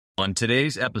On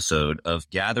today's episode of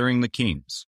Gathering the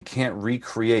Kings. You can't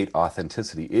recreate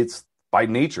authenticity. It's by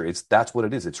nature, that's what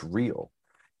it is. It's real.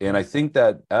 And I think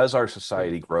that as our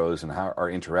society grows and how our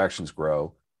interactions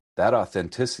grow, that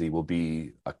authenticity will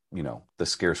be, the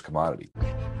scarce commodity.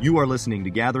 You are listening to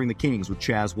Gathering the Kings with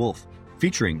Chaz Wolfe,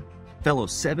 featuring fellow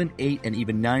 7, 8, and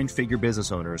even 9-figure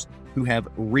business owners who have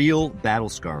real battle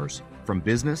scars from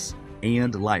business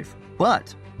and life,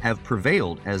 but have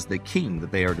prevailed as the king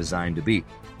that they are designed to be.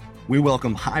 We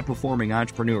welcome high-performing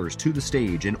entrepreneurs to the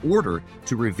stage in order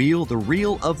to reveal the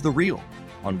real of the real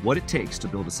on what it takes to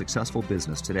build a successful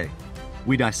business today.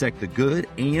 We dissect the good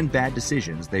and bad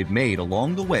decisions they've made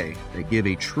along the way that give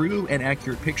a true and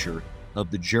accurate picture of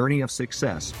the journey of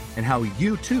success and how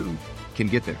you too can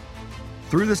get there.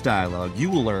 Through this dialogue, you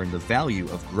will learn the value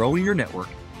of growing your network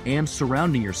and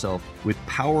surrounding yourself with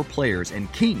power players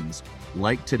and kings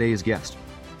like today's guest.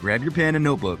 Grab your pen and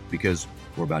notebook because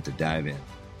we're about to dive in.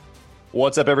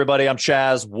 What's up, everybody? I'm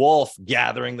Chaz Wolfe,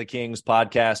 Gathering the Kings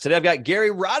podcast. Today, I've got Gary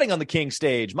Rotting on the King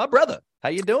stage. My brother, how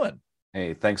you doing?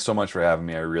 Hey, thanks so much for having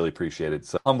me. I really appreciate it.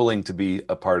 It's humbling to be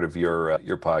a part of your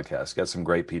podcast. Got some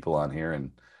great people on here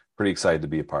and pretty excited to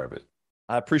be a part of it.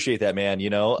 I appreciate that, man. You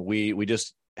know, we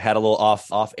just had a little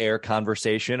off-air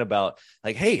conversation about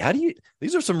like, hey,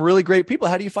 these are some really great people.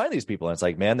 How do you find these people? And it's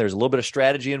like, man, there's a little bit of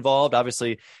strategy involved.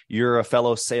 Obviously, you're a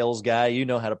fellow sales guy. You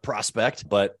know how to prospect.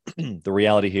 But the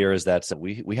reality here is that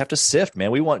we have to sift, man.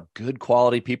 We want good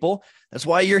quality people. That's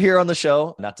why you're here on the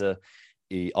show. Not to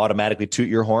automatically toot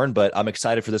your horn, but I'm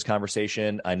excited for this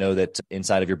conversation. I know that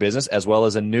inside of your business, as well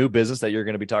as a new business that you're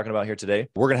going to be talking about here today,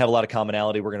 we're going to have a lot of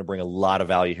commonality. We're going to bring a lot of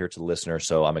value here to the listener.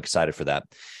 So I'm excited for that.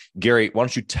 Gary, why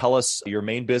don't you tell us your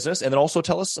main business and then also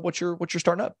tell us what you're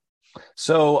starting up?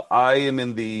 So I am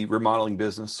in the remodeling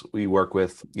business. We work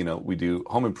with, we do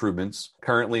home improvements.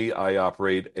 Currently, I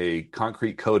operate a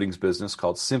concrete coatings business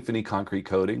called Symphony Concrete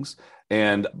Coatings.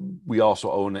 And we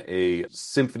also own a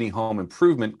Symphony Home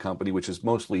Improvement company, which is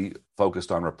mostly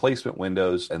focused on replacement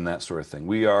windows and that sort of thing.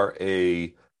 We are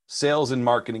a sales and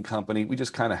marketing company. We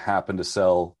just kind of happen to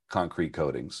sell concrete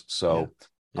coatings. So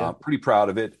pretty proud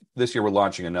of it. This year, we're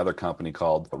launching another company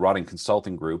called Rotting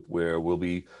Consulting Group, where we'll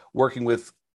be working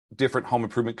with different home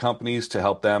improvement companies to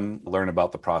help them learn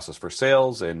about the process for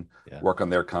sales and work on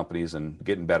their companies and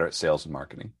getting better at sales and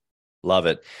marketing. Love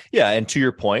it. Yeah. And to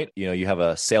your point, you have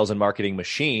a sales and marketing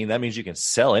machine. That means you can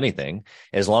sell anything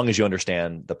as long as you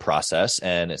understand the process.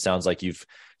 And it sounds like you've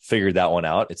figured that one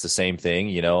out. It's the same thing,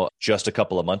 just a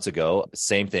couple of months ago,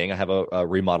 same thing. I have a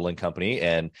remodeling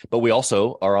company but we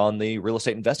also are on the real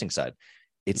estate investing side.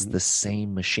 It's the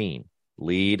same machine.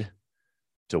 Lead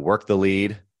to work the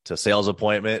lead, to sales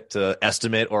appointment, to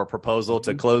estimate or proposal,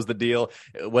 to close the deal,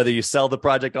 whether you sell the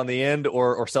project on the end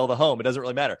or sell the home, it doesn't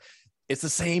really matter. It's the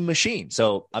same machine.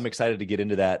 So I'm excited to get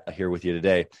into that here with you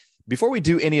today. Before we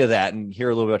do any of that and hear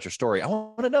a little bit about your story, I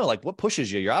want to know, what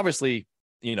pushes you? You're obviously,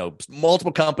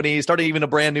 multiple companies, starting even a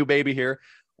brand new baby here.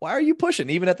 Why are you pushing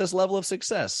even at this level of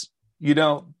success?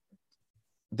 There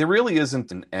really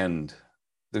isn't an end.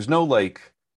 There's no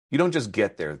you don't just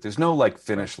get there. There's no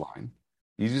finish line.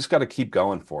 You just got to keep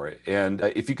going for it. And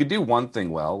if you could do one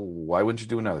thing well, why wouldn't you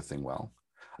do another thing well?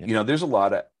 Yeah. There's a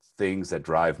lot of things that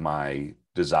drive my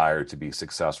desire to be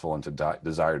successful and to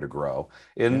desire to grow.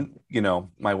 And,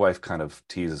 my wife kind of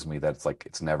teases me that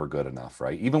it's never good enough,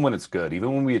 right? Even when it's good,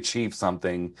 even when we achieve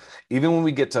something, even when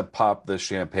we get to pop the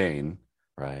champagne,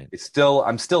 right?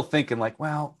 I'm still thinking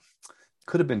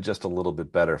could have been just a little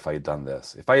bit better if I had done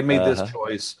this. If I had made this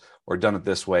choice or done it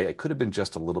this way, it could have been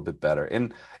just a little bit better.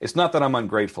 And it's not that I'm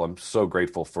ungrateful. I'm so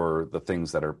grateful for the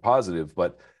things that are positive,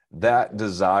 but that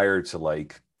desire to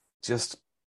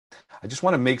I just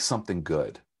want to make something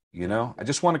good. I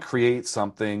just want to create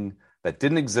something that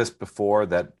didn't exist before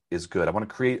that is good. I want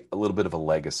to create a little bit of a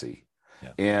legacy.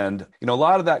 Yeah. And, a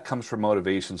lot of that comes from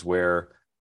motivations where,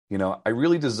 I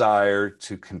really desire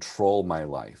to control my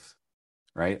life,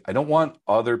 right? I don't want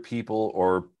other people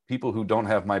or people who don't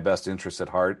have my best interests at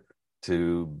heart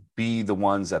to be the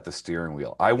ones at the steering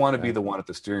wheel. I want to be the one at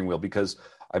the steering wheel because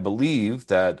I believe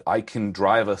that I can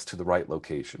drive us to the right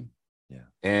location. Yeah.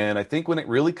 And I think when it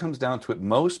really comes down to it,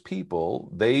 most people,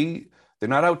 they're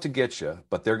not out to get you,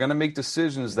 but they're going to make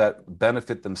decisions that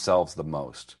benefit themselves the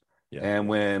most. Yeah. And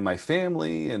when my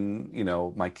family and,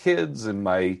 my kids and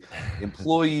my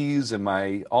employees and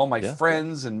all my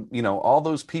friends and, all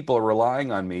those people are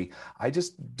relying on me, I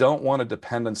just don't want to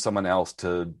depend on someone else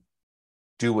to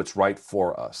do what's right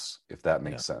for us, if that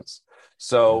makes sense.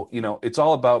 So, it's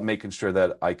all about making sure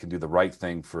that I can do the right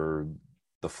thing for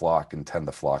the flock and tend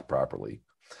the flock properly.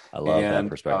 I love that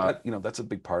perspective. That's a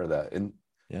big part of that. And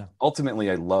ultimately,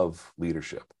 I love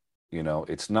leadership.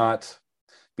 It's not,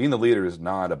 being the leader is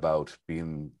not about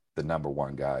being the number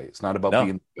one guy. It's not about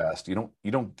being the best. You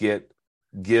don't get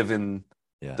given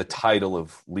the title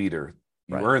of leader.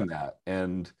 You earn that.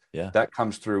 And that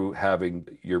comes through having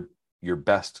your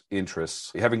best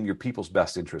interests, having your people's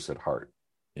best interests at heart.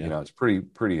 It's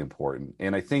pretty important.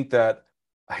 And I think that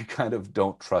I kind of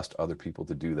don't trust other people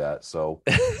to do that. So,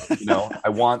 I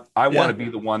want to be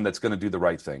the one that's going to do the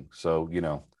right thing. So,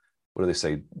 what do they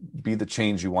say? Be the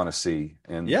change you want to see.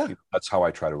 And that's how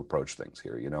I try to approach things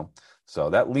here, So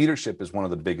that leadership is one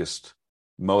of the biggest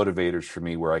motivators for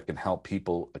me, where I can help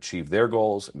people achieve their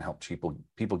goals and help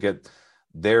people get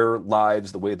their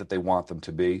lives the way that they want them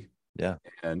to be. Yeah.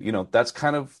 And, that's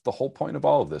kind of the whole point of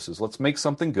all of this is let's make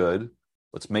something good.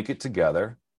 Let's make it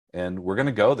together. And we're going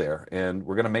to go there and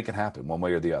we're going to make it happen one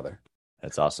way or the other.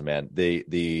 That's awesome, man.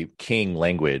 The king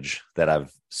language that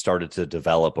I've started to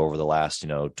develop over the last,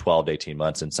 12 to 18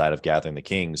 months inside of Gathering the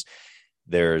Kings,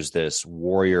 there's this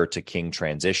warrior to king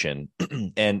transition.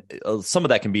 And some of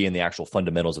that can be in the actual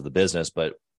fundamentals of the business.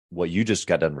 But what you just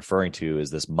got done referring to is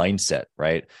this mindset,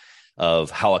 right?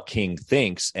 Of how a king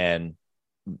thinks. And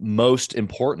most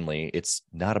importantly, it's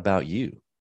not about you.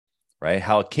 Right?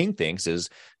 How a king thinks is,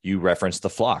 you reference the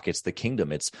flock. It's the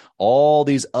kingdom. It's all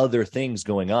these other things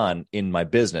going on in my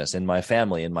business, in my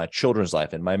family, in my children's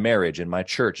life, in my marriage, in my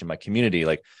church, in my community,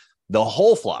 like the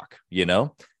whole flock, Yeah.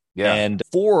 And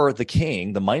for the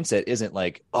king, the mindset isn't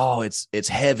like, oh, it's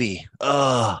heavy.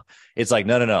 It's like,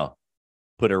 no.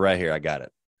 Put it right here. I got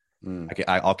it.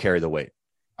 I'll carry the weight.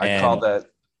 I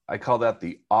call that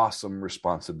the awesome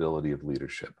responsibility of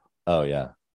leadership. Oh yeah.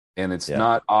 And it's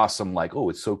not awesome like, oh,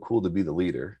 it's so cool to be the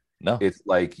leader. No. It's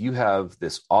like you have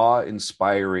this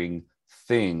awe-inspiring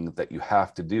thing that you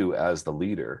have to do as the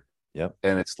leader. Yep.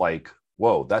 And it's like,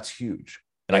 whoa, that's huge.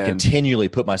 And I continually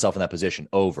put myself in that position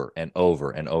over and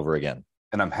over and over again.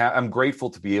 And I'm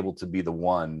grateful to be able to be the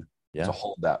one to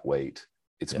hold that weight.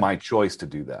 It's my choice to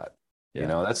do that. Yeah.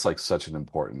 That's like such an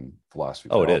important philosophy.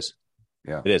 Oh, it is.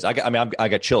 Yeah, it is. I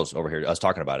got chills over here. I was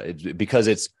talking about it because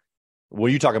it's, what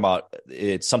you talking about,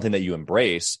 it's something that you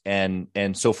embrace. And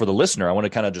so for the listener, I want to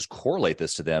kind of just correlate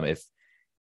this to them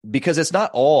because it's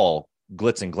not all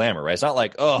glitz and glamour, right? It's not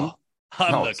like, I'm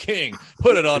the king,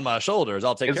 put it on my shoulders,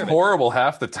 I'll take care of it. It's horrible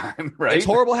half the time, right? It's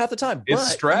horrible half the time.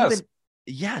 It's stress.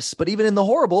 But even in the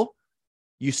horrible,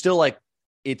 you still like,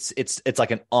 it's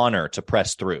like an honor to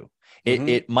press through.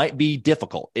 It might be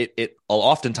difficult. It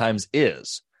oftentimes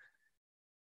is,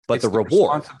 but it's the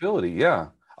reward. Responsibility, yeah.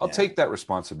 I'll take that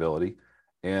responsibility,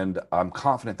 and I'm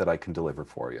confident that I can deliver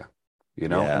for you.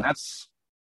 And that's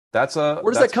where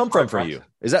does that come from for you?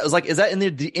 Is that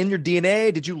in your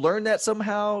DNA? Did you learn that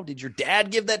somehow? Did your dad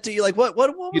give that to you? Like what was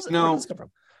it? Where did this come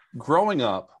from? Growing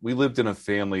up, we lived in a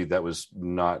family that was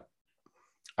not.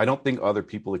 I don't think other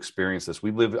people experienced this.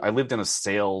 I lived in a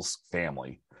sales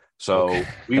family. So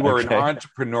we were an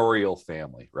entrepreneurial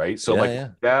family, right? So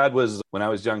Dad was, when I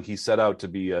was young, he set out to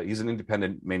be, he's an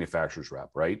independent manufacturer's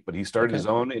rep, right? But he started his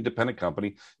own independent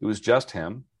company. It was just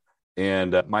him.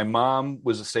 And my mom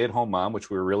was a stay-at-home mom,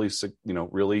 which we were really,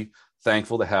 really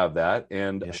thankful to have that.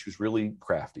 And she was really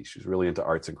crafty. She was really into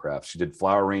arts and crafts. She did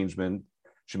flower arrangement.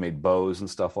 She made bows and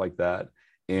stuff like that.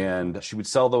 And she would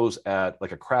sell those at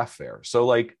like a craft fair. So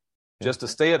like just a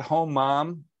stay-at-home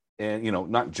mom. And,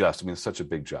 not just, it's such a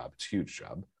big job. It's a huge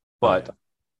job. But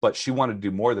she wanted to do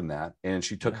more than that. And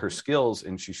she took her skills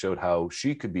and she showed how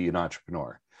she could be an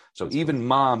entrepreneur. So even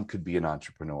mom could be an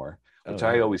entrepreneur, which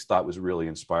I always thought was really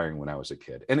inspiring when I was a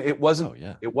kid. And it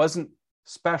wasn't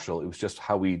special. It was just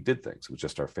how we did things. It was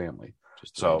just our family.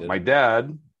 So my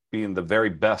dad, being the very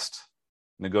best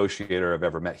negotiator I've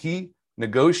ever met, he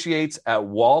negotiates at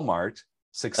Walmart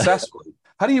successfully.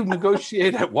 How do you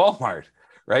negotiate at Walmart?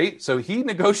 Right. So he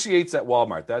negotiates at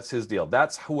Walmart. That's his deal.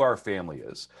 That's who our family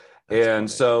is. That's funny.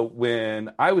 So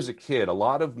when I was a kid, a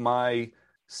lot of my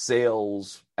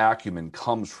sales acumen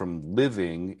comes from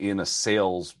living in a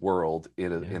sales world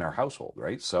in our household.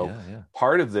 Right. So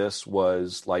part of this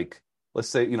was like, let's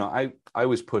say, I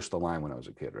always pushed the line when I was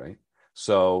a kid. Right.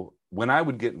 So when I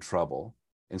would get in trouble,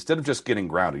 instead of just getting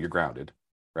grounded, you're grounded.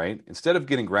 Right. Instead of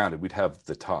getting grounded, we'd have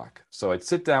the talk. So I'd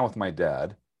sit down with my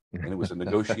dad. And it was a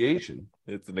negotiation.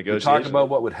 It's a negotiation. We talked about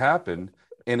what would happen.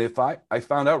 And if I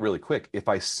found out really quick, if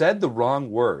I said the wrong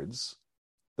words,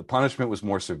 the punishment was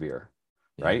more severe,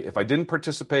 right? If I didn't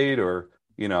participate or,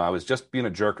 I was just being a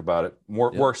jerk about it,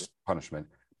 worse punishment.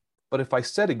 But if I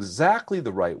said exactly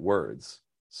the right words,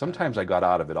 sometimes I got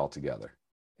out of it altogether.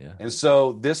 Yeah. And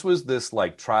so this was this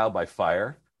like trial by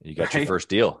fire. You got your first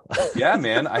deal. Yeah,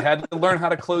 man. I had to learn how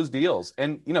to close deals.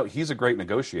 And, he's a great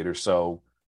negotiator. So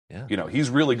He's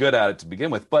really good at it to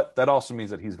begin with, but that also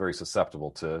means that he's very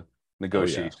susceptible to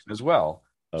negotiation as well.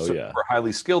 We're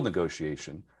highly skilled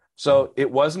negotiation. So it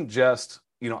wasn't just,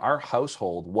 our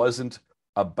household wasn't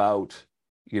about,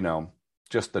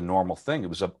 just the normal thing. It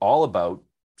was all about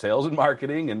sales and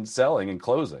marketing and selling and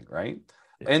closing, right?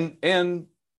 Yeah. And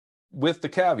with the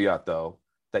caveat, though,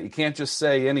 that you can't just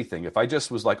say anything. If I just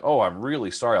was like, oh, I'm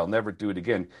really sorry, I'll never do it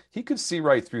again, he could see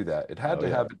right through that. It had to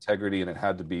have integrity, and it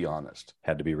had to be honest.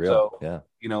 Had to be real.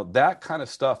 So, that kind of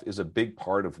stuff is a big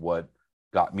part of what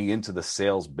got me into the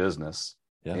sales business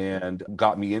and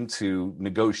got me into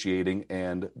negotiating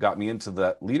and got me into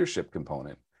that leadership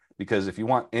component. Because if you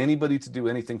want anybody to do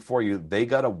anything for you, they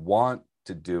got to want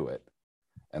to do it.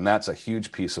 And that's a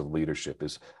huge piece of leadership,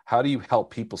 is how do you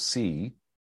help people see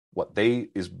what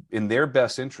is in their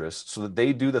best interest so that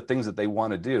they do the things that they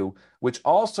want to do, which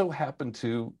also happen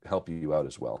to help you out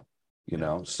as well.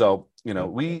 So,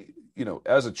 we,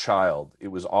 as a child, it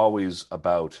was always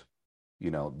about,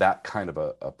 that kind of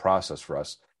a process for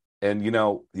us. And,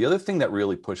 the other thing that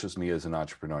really pushes me as an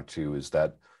entrepreneur too, is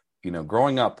that,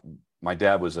 growing up, my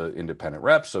dad was an independent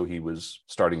rep, so he was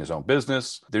starting his own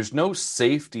business. There's no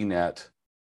safety net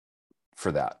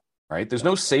for that. Right? There's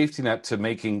no safety net to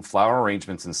making flower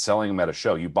arrangements and selling them at a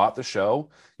show. You bought the show,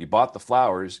 you bought the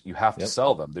flowers, you have to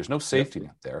sell them. There's no safety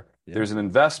net there. There's an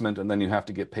investment, and then you have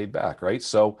to get paid back, right?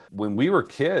 So when we were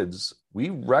kids, we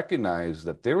recognized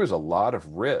that there was a lot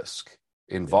of risk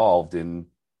involved in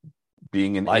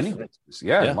being in any business.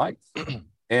 In life.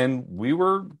 And we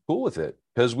were cool with it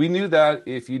because we knew that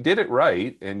if you did it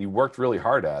right and you worked really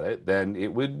hard at it, then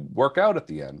it would work out at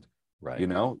the end. Right.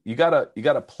 You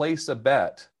gotta place a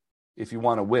bet if you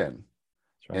want to win.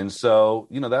 Right. And so,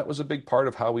 that was a big part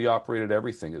of how we operated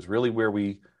everything, is really where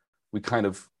we kind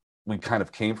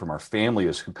of came from. Our family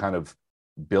is who kind of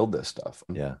build this stuff.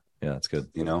 Yeah. Yeah. That's good.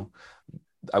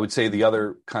 I would say the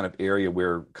other kind of area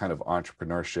where kind of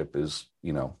entrepreneurship is,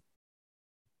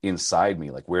 inside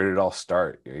me, like where did it all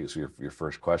start? Is your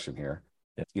first question here.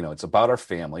 Yeah. It's about our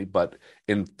family, but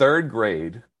in third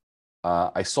grade,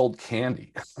 I sold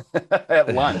candy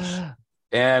at lunch.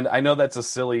 And I know that's a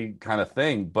silly kind of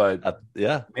thing, but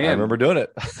man, I remember doing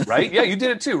it. Right? Yeah, you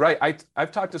did it too, right?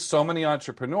 I've talked to so many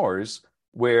entrepreneurs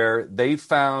where they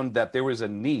found that there was a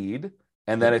need,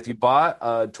 and that if you bought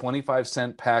a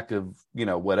 25-cent pack of,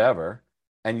 whatever,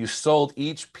 and you sold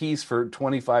each piece for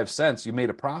 25 cents, you made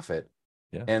a profit.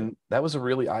 Yeah. And that was a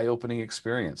really eye-opening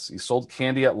experience. You sold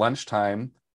candy at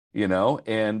lunchtime,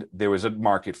 and there was a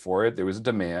market for it. There was a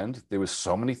demand. There was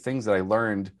so many things that I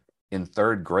learned in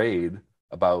third grade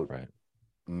about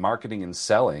marketing and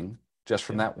selling just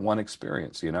from that one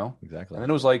experience, Exactly. And then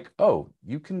it was like, oh,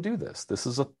 you can do this. This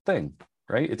is a thing,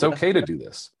 right? It's okay to do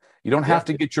this. You don't have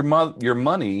to get your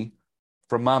money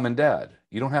from mom and dad.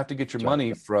 You don't have to get your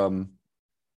money from,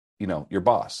 your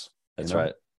boss. That's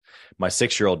right. My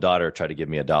 6-year-old daughter tried to give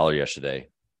me $1 yesterday,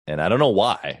 and I don't know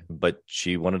why, but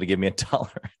she wanted to give me $1.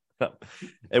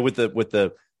 And with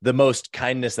the most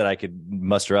kindness that I could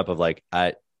muster up of like,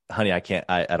 honey, I can't,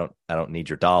 I don't need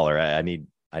your dollar. I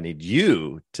need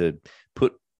you to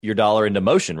put your dollar into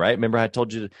motion, right? Remember I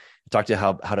told you to talk to you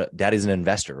how to, daddy's an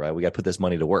investor, right? We got to put this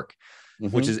money to work,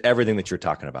 which is everything that you're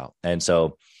talking about. And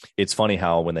so it's funny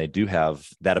how when they do have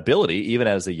that ability, even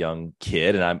as a young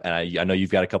kid, and I know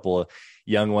you've got a couple of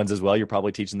young ones as well, you're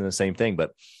probably teaching them the same thing,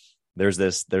 but there's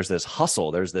this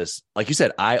hustle, there's this, like you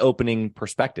said, eye-opening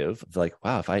perspective of like,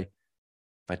 wow, if I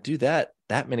do that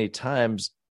many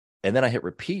times, and then I hit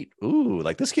repeat, ooh,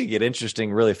 like this could get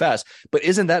interesting really fast. But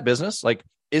isn't that business? Like,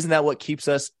 isn't that what keeps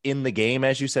us in the game,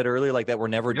 as you said earlier, like that we're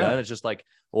never done? It's just like,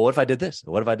 well, what if I did this?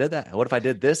 What if I did that? What if I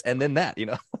did this and then that,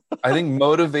 I think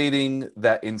motivating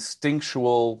that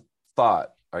instinctual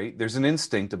thought, right? There's an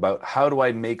instinct about how do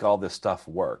I make all this stuff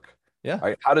work? Yeah.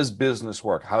 Right? How does business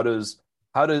work? How does,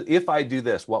 if I do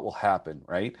this, what will happen?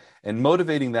 Right. And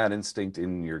motivating that instinct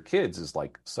in your kids is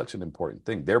like such an important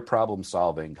thing. They're problem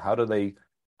solving. How do they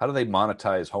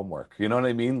monetize homework? You know what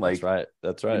I mean? Like,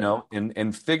 that's right.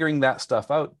 And figuring that stuff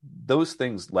out, those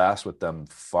things last with them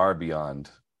far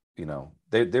beyond,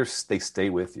 they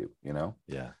stay with you,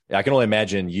 Yeah. I can only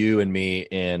imagine you and me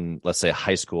in, let's say,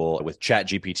 high school with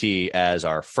ChatGPT as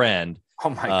our friend. Oh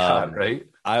my God. Right.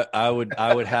 I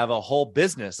would have a whole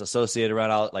business associated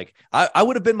around, like, I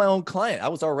would have been my own client. I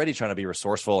was already trying to be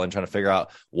resourceful and trying to figure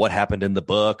out what happened in the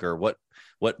book or what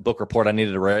book report I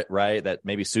needed to write that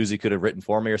maybe Susie could have written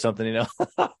for me or something,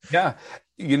 Yeah.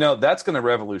 That's going to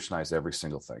revolutionize every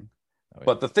single thing. Oh, yeah.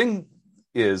 But the thing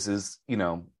is,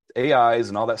 AIs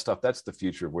and all that stuff, that's the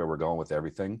future of where we're going with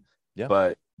everything. Yeah.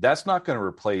 But that's not going to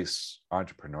replace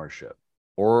entrepreneurship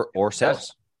or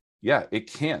sales. Yeah,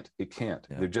 it can't.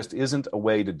 Yeah. There just isn't a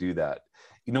way to do that,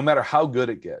 no matter how good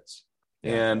it gets.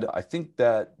 Yeah. And I think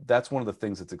that that's one of the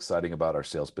things that's exciting about our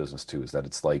sales business too, is that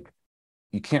it's like,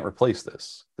 you can't replace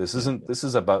this. This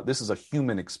is a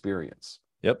human experience.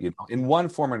 Yep. In one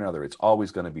form or another, it's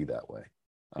always going to be that way.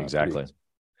 Exactly.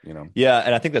 Yeah.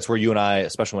 And I think that's where you and I,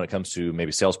 especially when it comes to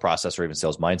maybe sales process or even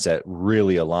sales mindset,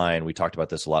 really align. We talked about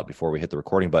this a lot before we hit the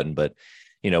recording button, but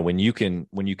when you can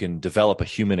develop a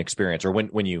human experience, or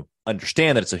when you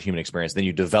understand that it's a human experience, then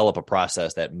you develop a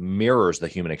process that mirrors the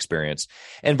human experience.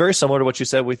 And very similar to what you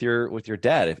said with your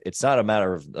dad, it's not a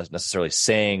matter of necessarily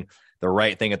saying the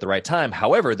right thing at the right time.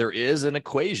 However, there is an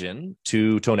equation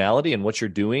to tonality and what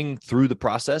you're doing through the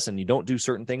process. And you don't do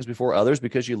certain things before others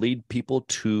because you lead people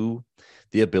to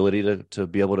the ability to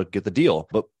be able to get the deal.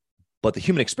 But the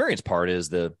human experience part is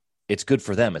it's good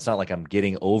for them. It's not like I'm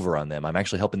getting over on them. I'm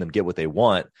actually helping them get what they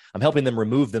want. I'm helping them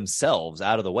remove themselves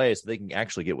out of the way so they can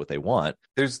actually get what they want.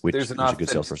 Which a good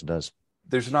salesperson does.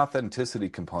 There's an authenticity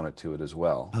component to it as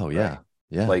well. Oh yeah. Right?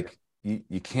 Yeah. Like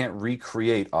you can't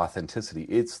recreate authenticity.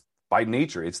 It's by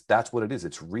nature, that's what it is.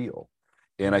 It's real.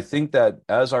 And I think that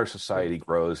as our society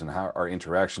grows and how our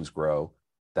interactions grow,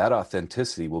 that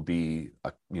authenticity will be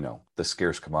the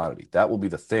scarce commodity. That will be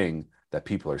the thing that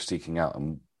people are seeking out.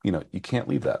 And you can't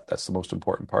leave that. That's the most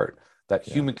important part. That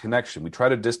human connection. We try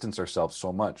to distance ourselves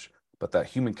so much, but that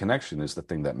human connection is the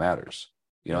thing that matters.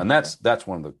 And that's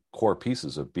one of the core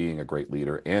pieces of being a great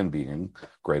leader and being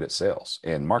great at sales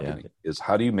and marketing is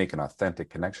how do you make an authentic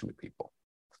connection to people?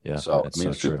 Yeah. So it's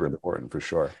super important for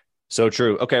sure. So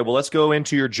true. Okay, well, let's go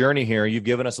into your journey here. You've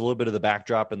given us a little bit of the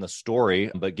backdrop and the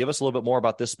story, but give us a little bit more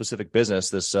about this specific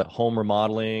business, this home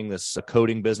remodeling, this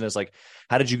coding business. Like,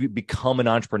 how did you become an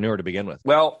entrepreneur to begin with?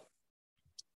 Well,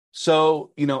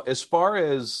 so, as far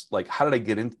as like, how did I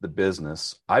get into the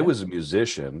business? I was a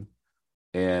musician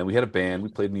and we had a band. We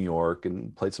played in New York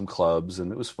and played some clubs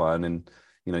and it was fun. And,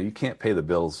 you can't pay the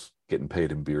bills getting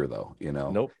paid in beer though,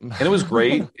 Nope. And it was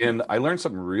great. And I learned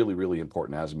something really, really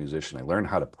important as a musician. I learned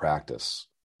how to practice.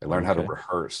 I learned how to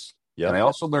rehearse. Yep. And I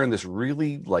also learned this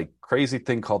really like crazy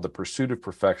thing called the pursuit of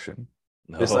perfection.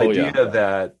 This idea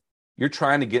that you're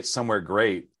trying to get somewhere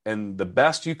great. And the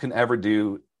best you can ever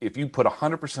do, if you put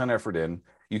 100% effort in,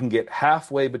 you can get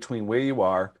halfway between where you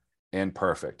are and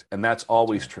perfect. And that's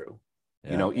always true.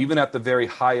 Yeah. Even at the very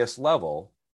highest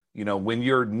level, when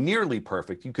you're nearly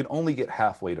perfect, you can only get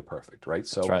halfway to perfect, right?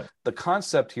 So the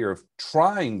concept here of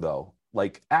trying though,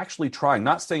 like actually trying,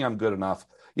 not saying I'm good enough.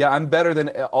 Yeah, I'm better than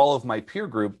all of my peer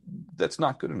group. That's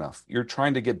not good enough. You're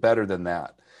trying to get better than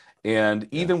that. And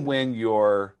even when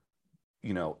you're,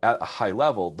 at a high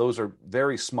level, those are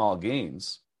very small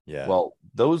gains. Yeah. Well,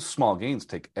 those small gains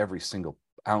take every single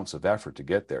ounce of effort to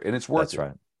get there. And it's worth it. That's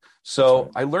right. So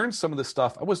I learned some of this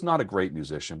stuff. I was not a great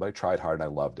musician, but I tried hard and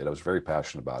I loved it. I was very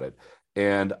passionate about it.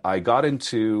 And I got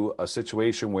into a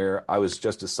situation where I was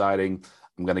just deciding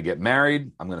I'm going to get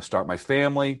married. I'm going to start my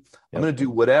family. I'm going to do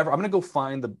whatever. I'm going to go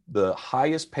find the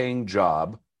highest paying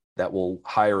job that will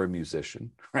hire a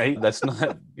musician, right? That's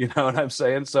not, you know what I'm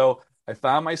saying? So I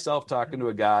found myself talking to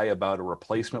a guy about a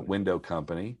replacement window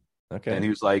company. Okay. And he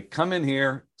was like, come in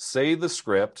here, say the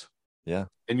script. Yeah.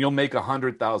 And you'll make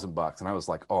 $100,000. And I was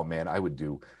like, oh man, I would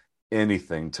do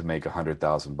anything to make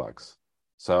 $100,000.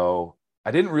 So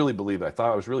I didn't really believe it. I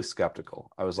thought I was really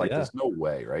skeptical. I was like, there's no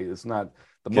way, right? It's not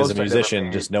the most. As a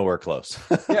musician, just nowhere close.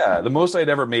 Yeah. The most I'd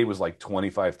ever made was like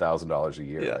 $25,000 a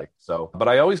year. Yeah. But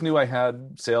I always knew I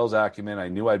had sales acumen. I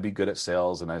knew I'd be good at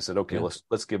sales. And I said, okay,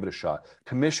 let's give it a shot.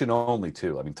 Commission only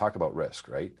too. I mean, talk about risk,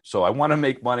 right? So I want to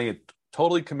make money,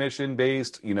 totally commission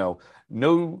based,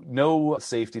 no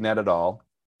safety net at all.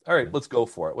 All right, let's go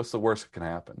for it. What's the worst that can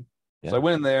happen? Yeah. So I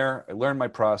went in there, I learned my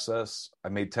process. I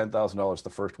made $10,000 the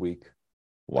first week.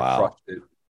 Wow. I crushed it.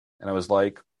 And I was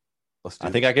like, let's do it.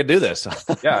 I think I could do this.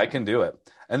 Yeah, I can do it.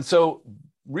 And so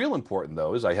real important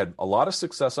though, is I had a lot of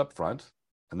success up front.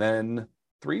 And then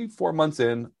 3-4 months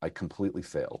in, I completely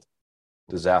failed.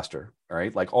 Disaster. All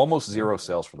right. Like almost zero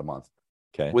sales for the month.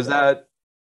 Okay. Was that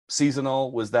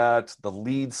seasonal? Was that the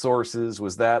lead sources?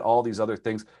 Was that all these other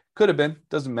things? Could have been,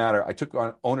 doesn't matter. I took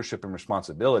on ownership and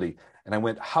responsibility and I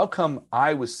went, how come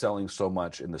I was selling so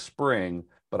much in the spring,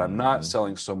 but I'm not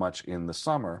selling so much in the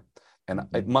summer? And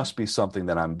it must be something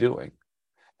that I'm doing.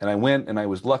 And I went and I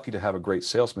was lucky to have a great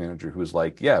sales manager who was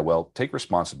like, yeah, well, take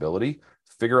responsibility,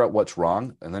 figure out what's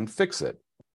wrong and then fix it.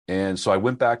 And so I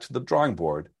went back to the drawing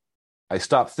board. I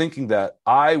stopped thinking that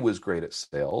I was great at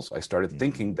sales. I started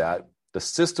thinking that the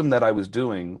system that I was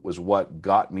doing was what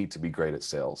got me to be great at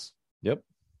sales. Yep.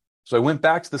 So I went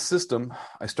back to the system.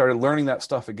 I started learning that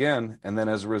stuff again. And then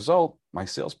as a result, my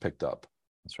sales picked up.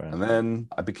 That's right. And then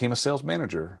I became a sales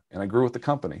manager and I grew with the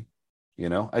company.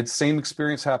 I had the same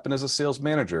experience happen as a sales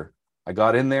manager. I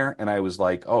got in there and I was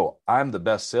like, oh, I'm the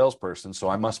best salesperson, so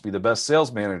I must be the best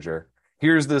sales manager.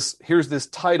 Here's this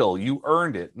title. You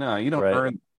earned it. No, you don't Right.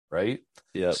 earn it, right?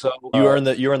 Yeah. So You earn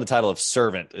the title of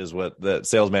servant is what the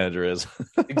sales manager is.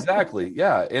 exactly.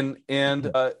 Yeah. And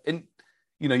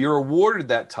you're awarded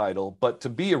that title, but to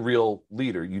be a real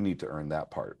leader, you need to earn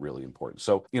that part. Really important.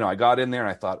 So, I got in there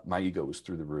and I thought my ego was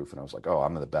through the roof and I was like, oh,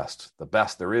 I'm the best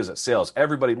there is at sales.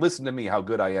 Everybody listen to me, how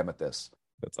good I am at this.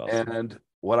 That's awesome. And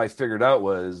what I figured out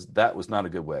was that was not a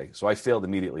good way. So I failed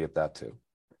immediately at that too.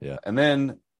 Yeah. And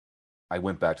then I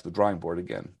went back to the drawing board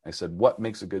again. I said, what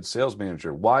makes a good sales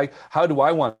manager? How do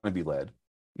I want to be led?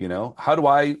 How do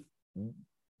I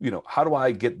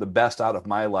get the best out of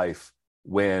my life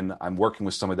when I'm working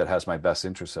with somebody that has my best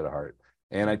interests at heart?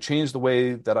 And I changed the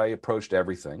way that I approached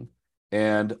everything.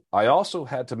 And I also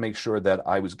had to make sure that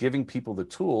I was giving people the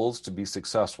tools to be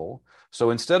successful. So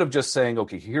instead of just saying,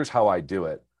 okay, here's how I do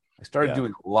it, I started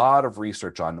doing a lot of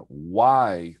research on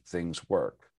why things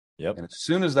work. Yep. And as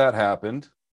soon as that happened,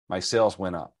 my sales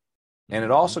went up. And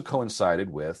it also coincided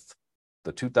with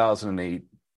the 2008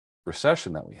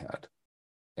 recession that we had.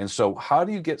 And so how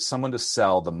do you get someone to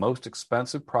sell the most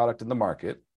expensive product in the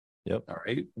market? Yep. All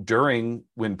right. During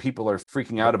when people are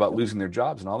freaking out about losing their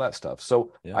jobs and all that stuff.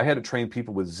 So I had to train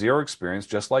people with zero experience,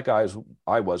 just like I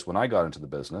was when I got into the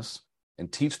business,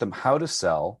 and teach them how to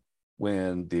sell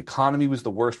when the economy was the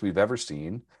worst we've ever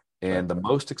seen and the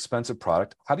most expensive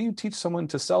product. How do you teach someone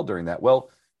to sell during that?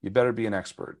 Well, you better be an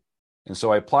expert. And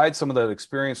so I applied some of that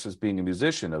experience as being a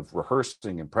musician of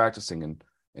rehearsing and practicing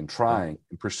and trying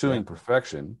and pursuing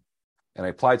perfection. And I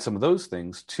applied some of those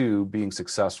things to being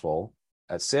successful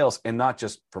at sales, and not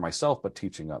just for myself, but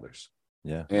teaching others.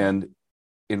 Yeah. And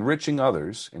enriching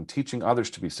others and teaching others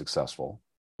to be successful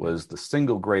was the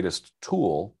single greatest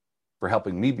tool for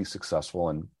helping me be successful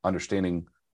and understanding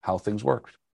how things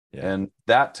worked. Yeah. And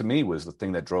that to me was the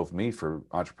thing that drove me for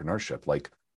entrepreneurship. Like,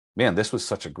 man, this was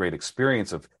such a great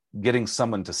experience of getting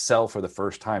someone to sell for the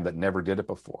first time that never did it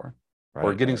before,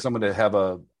 or getting someone to have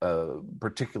a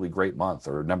particularly great month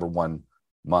or number one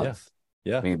month.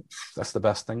 Yeah. I mean, that's the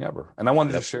best thing ever. And I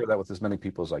wanted to share that with as many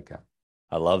people as I can.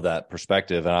 I love that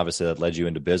perspective. And obviously that led you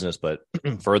into business, but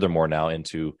furthermore now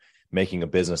into making a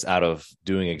business out of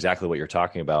doing exactly what you're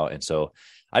talking about. And so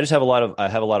I have a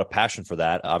lot of passion for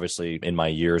that. Obviously in my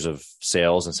years of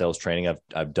sales and sales training,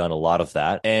 I've done a lot of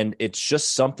that. And it's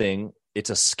just it's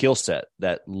a skill set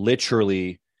that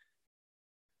literally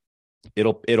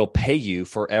it'll pay you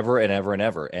forever and ever and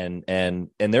ever. And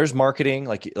there's marketing,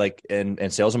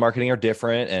 and sales and marketing are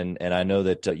different. And I know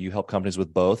that you help companies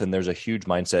with both, and there's a huge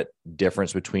mindset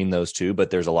difference between those two, but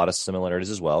there's a lot of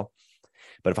similarities as well.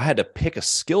 But if I had to pick a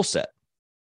skill set,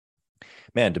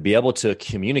 man, to be able to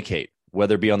communicate,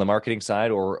 whether it be on the marketing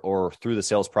side or through the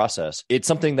sales process, it's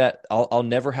something that I'll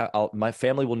never have. My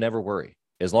family will never worry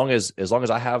as long as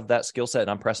I have that skill set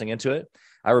and I'm pressing into it.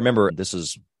 I remember this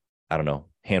is, I don't know,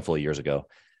 handful of years ago,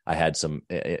 I had some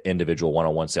individual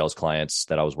one-on-one sales clients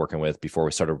that I was working with before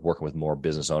we started working with more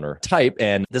business owner type.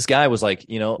 And this guy was like,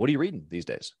 what are you reading these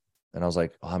days? And I was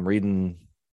like, I'm reading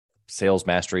Sales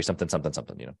Mastery, something.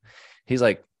 He's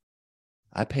like,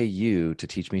 I pay you to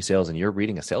teach me sales and you're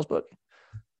reading a sales book?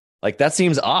 Like, that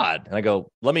seems odd. And I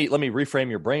go, let me reframe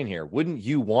your brain here. Wouldn't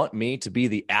you want me to be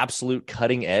the absolute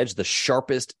cutting edge, the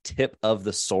sharpest tip of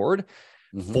the sword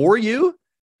for you?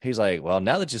 He's like, well,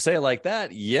 now that you say it like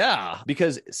that, yeah,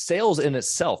 because sales in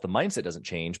itself, the mindset doesn't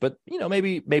change, but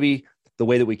maybe the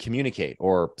way that we communicate,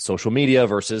 or social media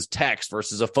versus text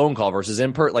versus a phone call versus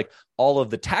in-person, like all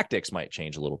of the tactics might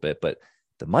change a little bit, but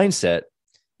the mindset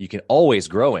you can always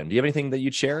grow in. Do you have anything that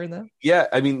you'd share in that? Yeah.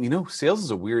 I mean, sales is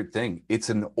a weird thing.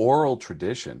 It's an oral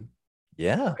tradition.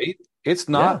 Yeah. Right? It's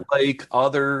not like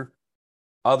other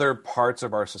parts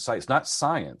of our society. It's not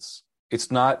science.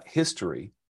 It's not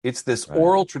history. It's this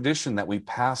oral tradition that we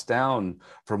pass down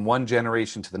from one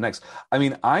generation to the next. I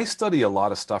mean, I study a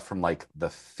lot of stuff from like the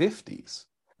 50s,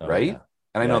 right? Yeah.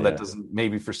 And I know that doesn't,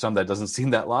 maybe for some that doesn't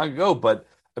seem that long ago, but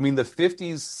I mean, the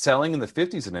 50s, selling in the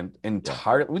 50s, and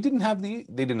entire, they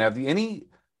didn't have any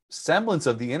semblance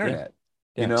of the internet.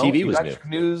 Yeah. TV was new.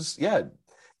 News. Yeah.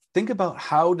 Think about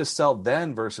how to sell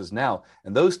then versus now.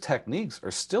 And those techniques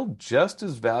are still just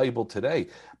as valuable today,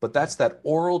 but that's that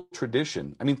oral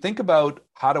tradition. I mean, think about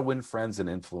How to Win Friends and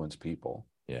Influence People.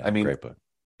 Yeah. I mean, great book.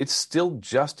 It's still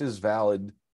just as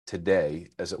valid today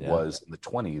as it was in the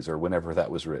 20s or whenever that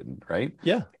was written, right?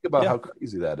 Yeah. Think about how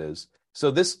crazy that is.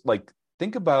 So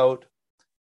think about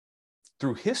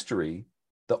through history,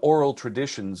 the oral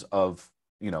traditions of,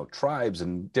 tribes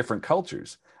and different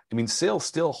cultures. I mean, sales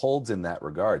still holds in that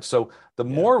regard. So the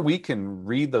more we can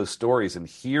read those stories and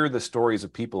hear the stories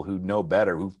of people who know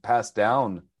better, who've passed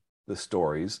down the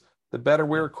stories, the better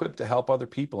we're equipped to help other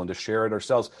people and to share it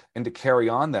ourselves and to carry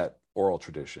on that oral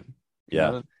tradition. You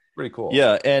know, pretty cool.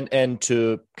 Yeah. And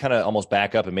to kind of almost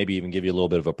back up and maybe even give you a little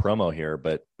bit of a promo here,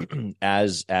 but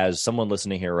as someone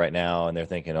listening here right now and they're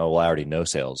thinking, oh, well, I already know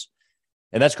sales.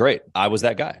 And that's great. I was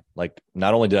that guy. Like,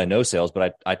 not only did I know sales,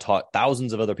 but I taught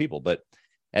thousands of other people. But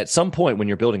at some point when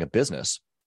you're building a business,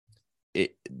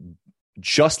 it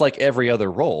just like every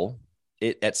other role,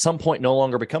 it at some point no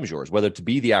longer becomes yours, whether to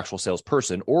be the actual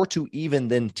salesperson or to even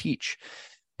then teach.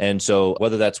 And so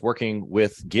whether that's working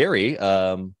with Gary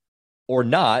or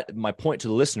not, my point to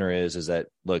the listener is that,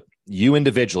 look, you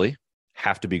individually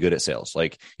have to be good at sales.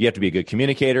 Like, you have to be a good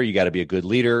communicator. You got to be a good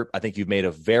leader. I think you've made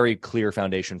a very clear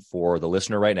foundation for the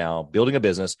listener right now. Building a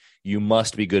business, you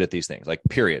must be good at these things, like,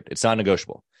 period. It's not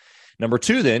negotiable. Number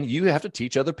two, then you have to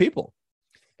teach other people.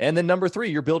 And then number three,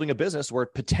 you're building a business where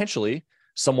potentially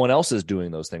someone else is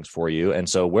doing those things for you. And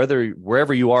so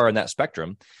wherever you are in that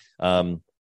spectrum,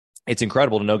 it's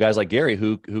incredible to know guys like Gary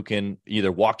who can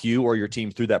either walk you or your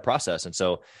team through that process. And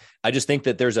so I just think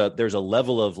that there's a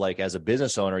level of, like, as a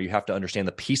business owner, you have to understand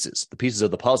the pieces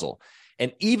of the puzzle.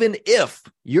 And even if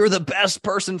you're the best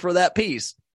person for that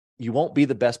piece, you won't be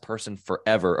the best person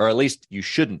forever, or at least you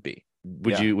shouldn't be.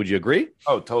 Would you agree?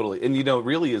 Oh, totally. And, it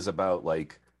really is about,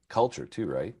 like, culture too,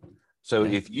 right? So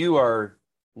if you are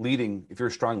leading, if you're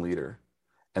a strong leader,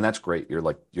 and that's great, you're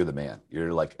the man.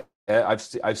 You're like, I've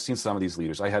seen some of these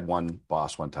leaders. I had one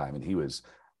boss one time, and he was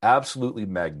absolutely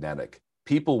magnetic.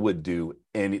 People would do,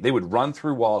 and they would run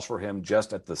through walls for him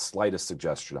just at the slightest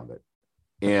suggestion of it.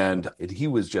 And he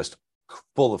was just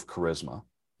full of charisma,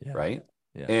 right?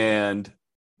 Yeah. And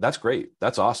that's great.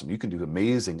 That's awesome. You can do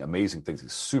amazing, amazing things.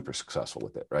 He's super successful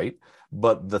with it, right?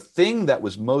 But the thing that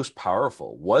was most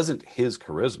powerful wasn't his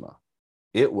charisma.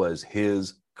 It was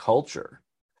his culture.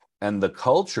 And the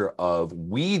culture of,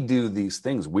 we do these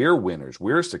things. We're winners.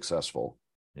 We're successful.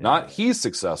 Not he's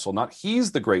successful. Not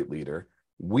he's the great leader.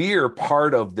 We're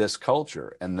part of this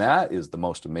culture. And that is the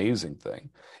most amazing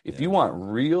thing. If you want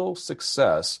real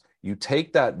success, you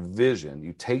take that vision,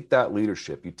 you take that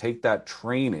leadership, you take that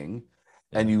training,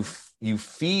 and you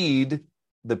feed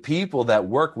the people that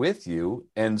work with you.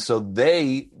 And so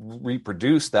they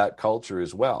reproduce that culture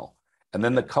as well. And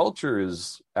then the culture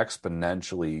is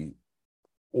exponentially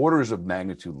orders of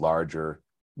magnitude larger,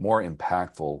 more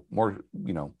impactful, more,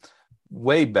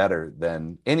 way better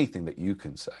than anything that you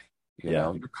can say. You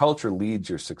know, your culture leads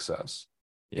your success.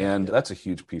 And that's a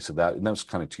huge piece of that. And that's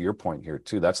kind of to your point here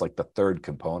too. That's like the third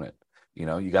component.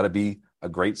 You got to be a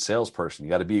great salesperson. You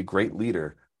got to be a great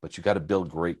leader, but you got to build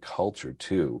great culture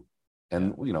too.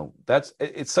 And,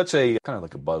 it's such a kind of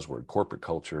like a buzzword, corporate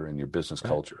culture and your business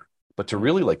culture, but to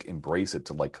really, like, embrace it,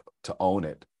 to own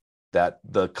it, that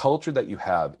the culture that you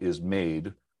have is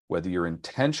made, whether you're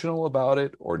intentional about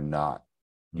it or not.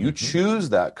 You choose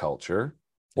that culture,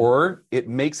 or it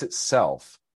makes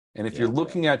itself. And if you're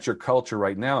looking at your culture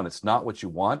right now and it's not what you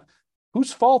want,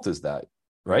 whose fault is that?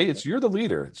 Right? You're the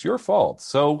leader. It's your fault.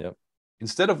 So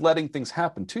instead of letting things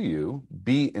happen to you,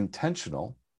 be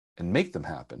intentional and make them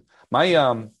happen. My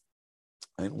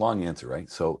long answer,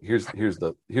 right? So here's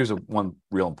a one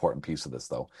real important piece of this,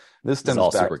 though. This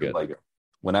stems back to, like,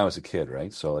 when I was a kid,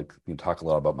 right? So, like, you can talk a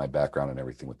lot about my background and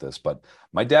everything with this, but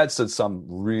my dad said some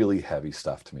really heavy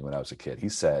stuff to me when I was a kid. He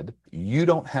said, you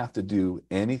don't have to do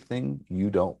anything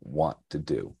you don't want to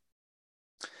do.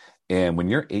 And when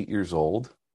you're 8 years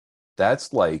old,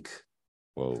 that's like,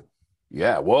 whoa.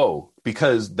 Yeah, whoa.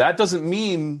 Because that doesn't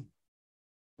mean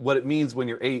what it means when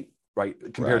you're 8,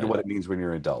 right? Compared to what it means when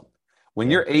you're an adult. When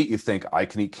you're 8, you think, I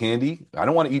can eat candy. I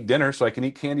don't want to eat dinner, so I can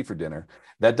eat candy for dinner.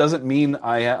 That doesn't mean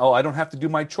I don't have to do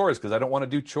my chores because I don't want to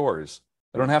do chores.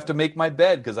 I don't have to make my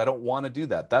bed because I don't want to do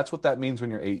that. That's what that means when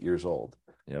you're 8 years old.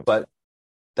 But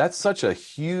that's such a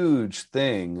huge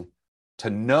thing to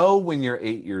know when you're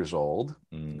 8 years old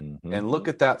and look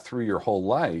at that through your whole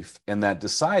life and that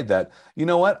decide that, you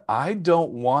know what, I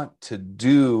don't want to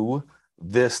do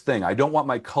this thing. I don't want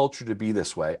my culture to be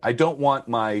this way. I don't want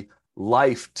my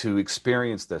life to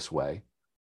experience this way.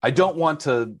 I don't want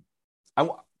to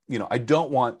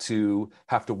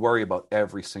have to worry about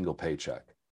every single paycheck.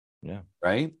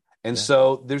 Right. And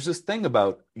so there's this thing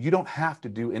about, you don't have to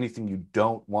do anything you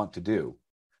don't want to do.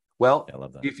 Well, I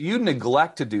love that. If you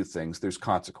neglect to do things, there's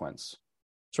consequence.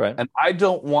 That's right. And I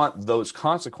don't want those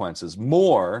consequences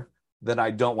more than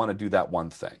I don't want to do that one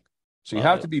thing. So you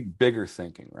have to be bigger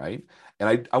thinking, right?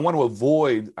 And I want to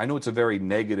avoid, I know it's a very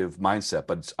negative mindset,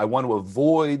 but I want to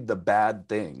avoid the bad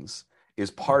things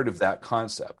is part of that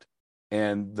concept.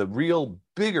 And the real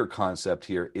bigger concept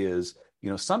here is,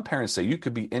 some parents say you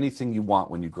could be anything you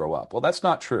want when you grow up. Well, that's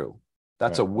not true.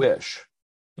 That's a wish.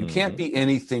 You can't be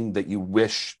anything that you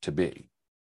wish to be.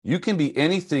 You can be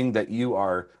anything that you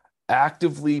are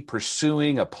actively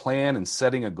pursuing a plan and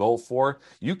setting a goal for.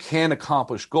 You can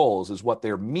accomplish goals is what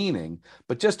they're meaning,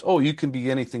 but just, you can be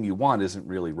anything you want isn't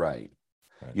really right.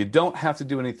 You don't have to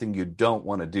do anything you don't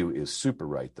want to do is super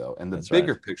right, though. And the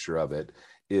bigger picture of it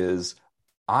is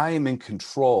I am in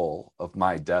control of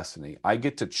my destiny. I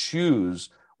get to choose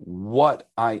what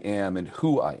I am and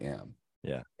who I am.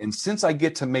 Yeah. And since I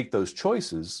get to make those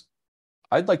choices,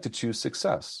 I'd like to choose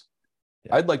success.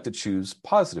 Yeah. I'd like to choose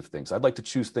positive things. I'd like to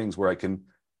choose things where I can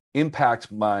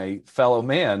impact my fellow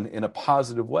man in a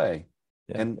positive way.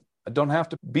 Yeah. And I don't have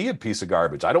to be a piece of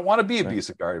garbage. I don't want to be a piece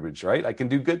of garbage, right? I can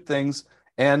do good things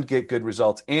and get good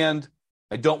results. And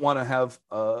I don't want to have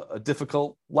a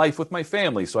difficult life with my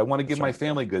family. So I want to give my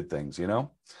family good things,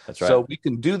 That's right. So we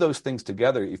can do those things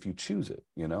together if you choose it,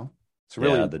 It's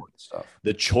really important stuff.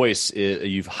 The choice is,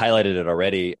 you've highlighted it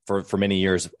already. For many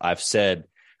years, I've said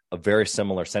a very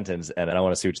similar sentence, and I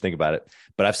want to see what you think about it.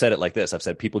 But I've said it like this. I've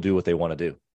said people do what they want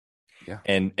to do. Yeah.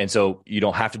 And so you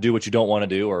don't have to do what you don't want to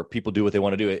do, or people do what they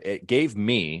want to do. It gave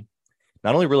me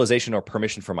not only realization or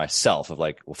permission for myself of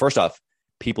like, well, first off,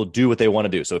 people do what they want to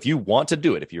do. So if you want to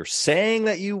do it, if you're saying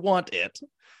that you want it,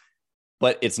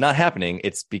 but it's not happening,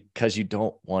 it's because you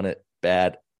don't want it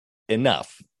bad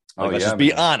enough. Like, let's just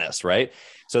be honest, right?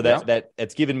 So that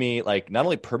it's given me like not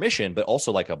only permission, but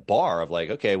also like a bar of like,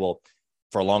 okay, well,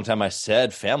 for a long time I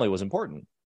said family was important.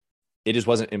 It just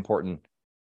wasn't important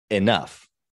enough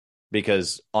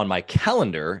because on my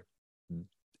calendar,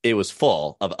 it was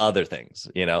full of other things,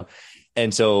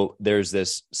 And so there's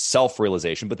this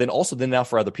self-realization, but then also now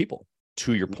for other people,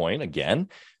 to your point, again,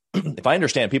 if I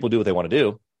understand people do what they want to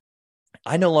do,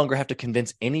 I no longer have to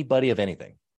convince anybody of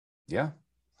anything. Yeah.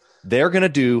 They're going to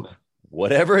do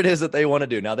whatever it is that they want to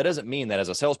do. Now, that doesn't mean that as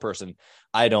a salesperson,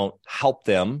 I don't help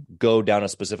them go down a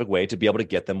specific way to be able to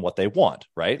get them what they want,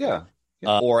 right? Yeah.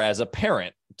 Or as a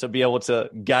parent, to be able to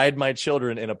guide my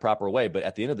children in a proper way. But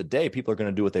at the end of the day, people are going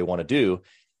to do what they want to do.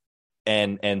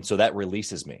 And so that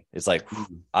releases me. It's like,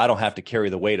 I don't have to carry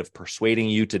the weight of persuading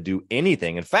you to do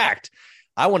anything. In fact,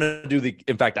 I want to do the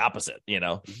opposite,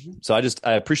 So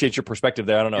I appreciate your perspective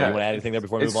there. I don't know. You want to add anything there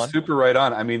before we move on? Super right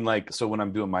on. I mean, so when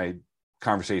I'm doing my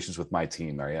conversations with my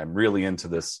team, right, I'm really into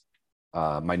this,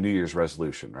 my New Year's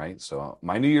resolution, right? So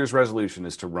my New Year's resolution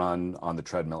is to run on the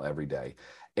treadmill every day.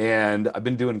 And I've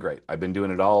been doing great. I've been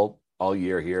doing it all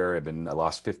year here. I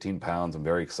lost 15 pounds. I'm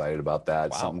very excited about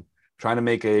that. Wow. Something trying to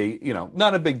make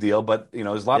not a big deal, but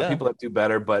there's a lot of people that do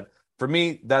better. But for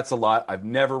me, that's a lot. I've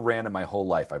never ran in my whole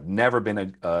life. I've never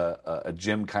been a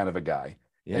gym kind of a guy.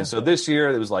 Yeah. And so this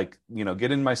year it was like,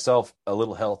 getting myself a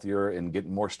little healthier and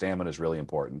getting more stamina is really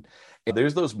important. And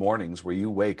there's those mornings where you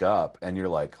wake up and you're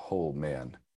like, oh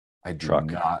man, I do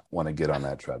not want to get on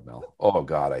that treadmill. Oh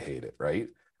God, I hate it. Right.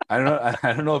 I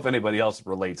don't know if anybody else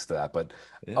relates to that, but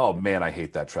oh man, I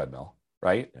hate that treadmill.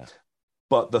 Right. Yeah.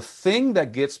 But the thing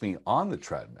that gets me on the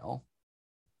treadmill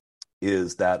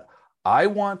is that I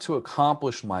want to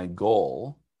accomplish my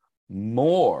goal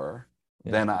more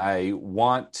than I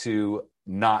want to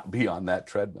not be on that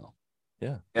treadmill.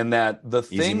 Yeah. And that the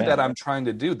thing that I'm trying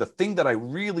to do, the thing that I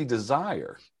really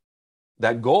desire,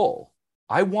 that goal,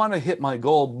 I want to hit my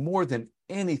goal more than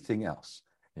anything else.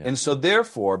 Yeah. And so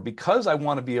therefore, because I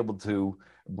want to be able to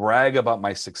brag about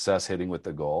my success hitting with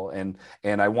the goal, and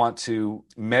I want to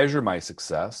measure my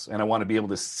success, and I want to be able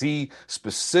to see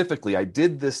specifically, I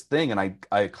did this thing and I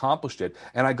accomplished it,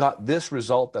 and I got this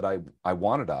result that I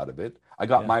wanted out of it. I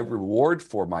got my reward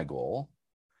for my goal.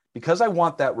 Because I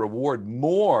want that reward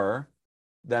more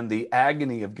than the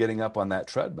agony of getting up on that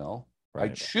treadmill, I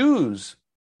choose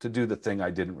to do the thing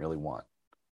I didn't really want,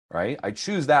 right? I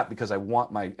choose that because I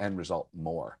want my end result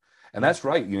more. And that's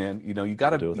right. You got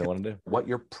to do what they want to do, what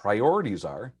your priorities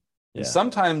are. And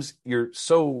sometimes you're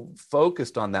so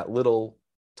focused on that little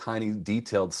tiny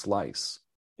detailed slice.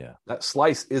 Yeah. That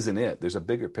slice isn't it. There's a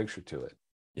bigger picture to it.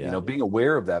 Yeah. Being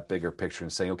aware of that bigger picture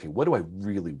and saying, okay, what do I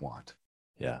really want?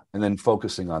 Yeah. And then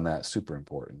focusing on that, super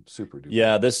important, super duper.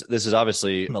 Yeah, this is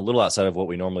obviously a little outside of what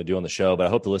we normally do on the show, but I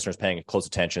hope the listeners paying close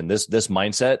attention. This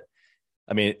mindset,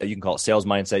 I mean, you can call it sales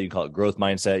mindset, you can call it growth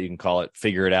mindset, you can call it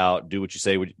figure it out, do what you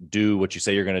say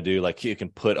you're going to do. Like, you can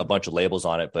put a bunch of labels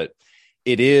on it, but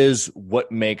it is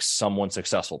what makes someone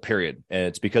successful, period. And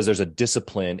it's because there's a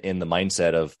discipline in the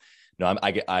mindset of,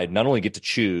 I not only get to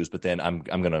choose, but then I'm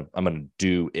gonna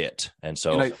do it. And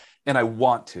so, and I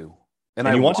want to, and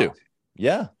you want to.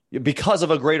 Yeah, because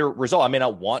of a greater result. I may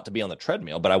not want to be on the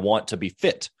treadmill, but I want to be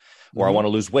fit, or I want to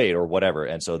lose weight or whatever.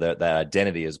 And so that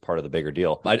identity is part of the bigger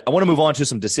deal. I want to move on to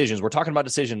some decisions. We're talking about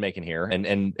decision making here and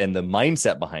the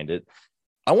mindset behind it.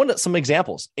 I want some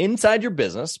examples inside your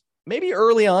business, maybe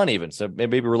early on even. So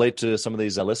maybe relate to some of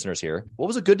these listeners here. What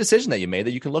was a good decision that you made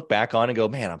that you can look back on and go,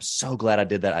 man, I'm so glad I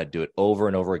did that. I'd do it over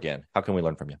and over again. How can we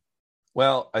learn from you?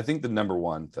 Well, I think the number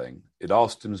one thing, it all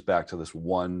stems back to this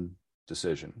one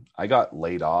decision. I got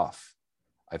laid off.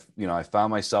 I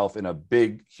found myself in a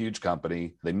big, huge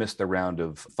company. They missed their round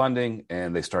of funding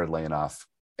and they started laying off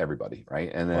everybody,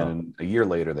 right? And then a year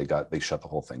later, they shut the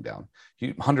whole thing down.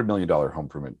 $100 million home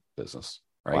improvement business,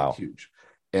 right? Wow. Huge.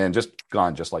 And just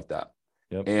gone just like that.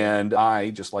 Yep. And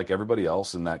I, just like everybody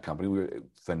else in that company, we were a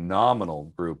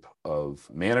phenomenal group of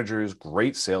managers,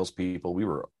 great salespeople. We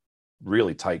were a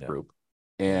really tight group.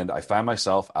 And I found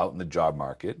myself out in the job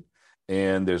market.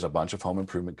 And there's a bunch of home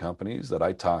improvement companies that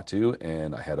I talked to,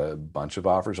 and I had a bunch of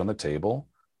offers on the table.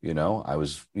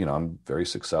 I'm very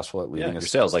successful at leading your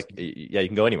sales. Like, you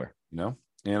can go anywhere,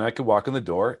 and I could walk in the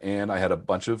door, and I had a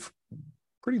bunch of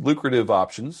pretty lucrative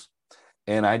options.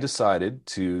 And I decided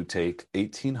to take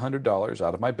 $1,800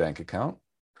 out of my bank account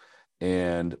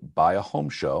and buy a home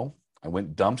show. I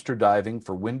went dumpster diving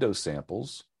for window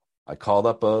samples. I called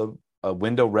up a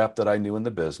window rep that I knew in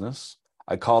the business.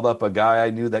 I called up a guy I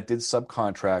knew that did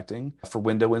subcontracting for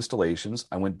window installations.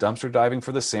 I went dumpster diving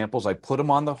for the samples. I put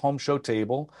them on the home show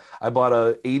table. I bought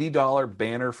a $80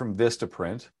 banner from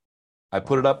Vistaprint. I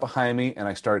put it up behind me, and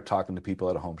I started talking to people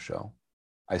at a home show.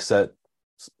 I set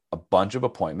a bunch of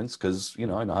appointments because, I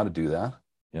know how to do that.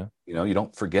 Yeah. You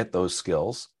don't forget those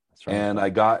skills. That's right. And I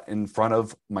got in front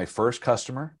of my first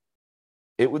customer.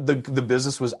 The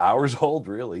business was hours old,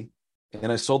 really. And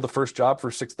I sold the first job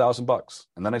for $6,000.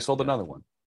 And then I sold another one,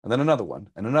 and then another one,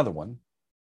 and another one.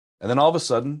 And then all of a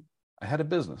sudden, I had a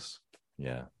business.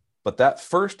 Yeah. But that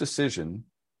first decision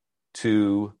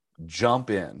to jump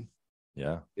in,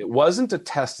 it wasn't to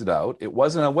test it out. It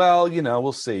wasn't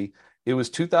we'll see. It was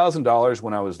 $2,000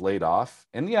 when I was laid off.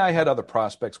 And I had other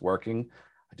prospects working.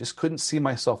 I just couldn't see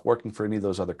myself working for any of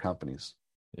those other companies.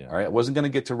 Yeah. All right. I wasn't going to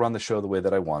get to run the show the way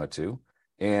that I wanted to.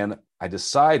 And I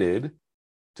decided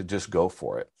to just go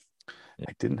for it. Yeah.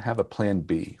 I didn't have a plan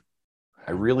B.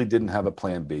 I really didn't have a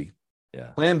plan B.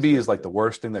 Yeah. Plan B is like the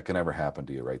worst thing that can ever happen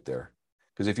to you right there.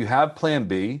 Because if you have plan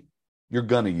B, you're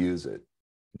going to use it.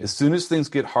 As soon as things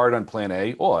get hard on plan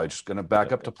A, I'm just going to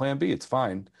back up to plan B. It's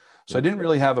fine. So I didn't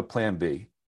really have a plan B.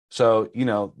 So,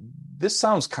 this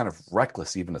sounds kind of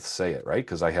reckless even to say it, right?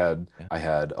 Because I had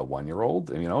a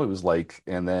 1-year-old, and, it was like,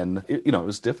 and then, it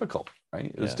was difficult, right?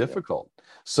 It was difficult.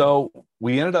 So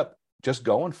we ended up just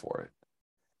going for it.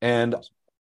 And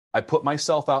I put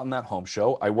myself out in that home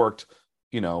show. I worked,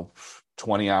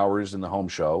 20 hours in the home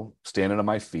show, standing on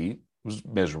my feet. It was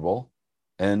miserable.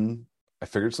 And I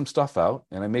figured some stuff out,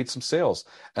 and I made some sales.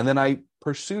 And then I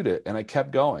pursued it, and I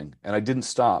kept going, and I didn't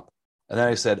stop. And then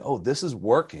I said, this is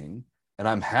working, and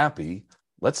I'm happy.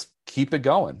 Let's keep it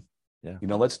going. Yeah.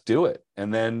 Let's do it.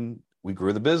 And then we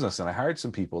grew the business, and I hired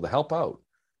some people to help out.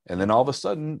 And then all of a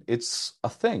sudden, it's a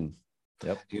thing.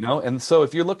 Yep. And so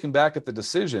if you're looking back at the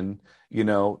decision,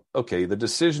 the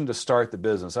decision to start the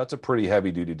business, that's a pretty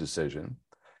heavy duty decision.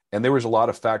 And there was a lot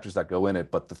of factors that go in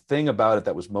it. But the thing about it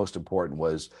that was most important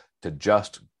was to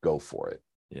just go for it.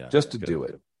 Yeah. Just to do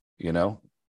it,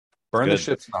 burn the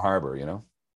ships in the harbor,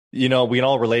 we can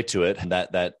all relate to it.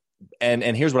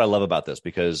 And here's what I love about this,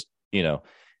 because,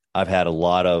 I've had a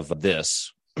lot of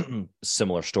this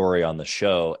similar story on the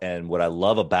show. And what I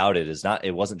love about it is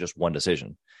it wasn't just one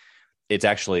decision. It's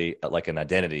actually like an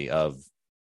identity of,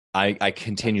 I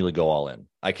continually go all in.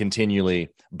 I continually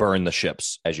burn the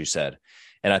ships, as you said.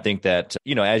 And I think that,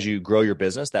 as you grow your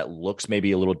business, that looks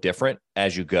maybe a little different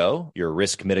as you go. Your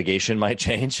risk mitigation might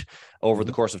change over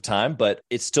the course of time, but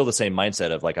it's still the same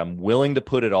mindset of like, I'm willing to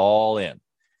put it all in.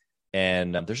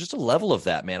 And there's just a level of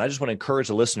that, man. I just want to encourage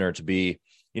the listener to be,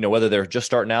 whether they're just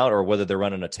starting out or whether they're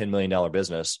running a $10 million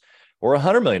business or a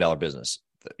 $100 million business.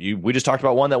 We just talked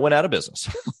about one that went out of business.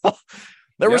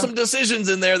 There were some decisions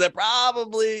in there that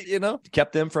probably,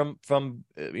 kept them from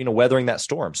weathering that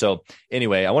storm. So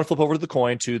anyway, I want to flip over to the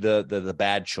coin to the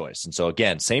bad choice. And so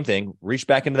again, same thing, reach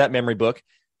back into that memory book.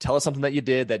 Tell us something that you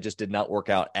did that just did not work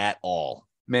out at all.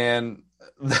 Man,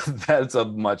 that's a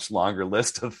much longer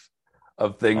list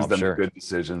of things than the good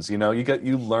decisions. You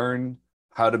learn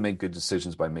how to make good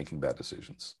decisions by making bad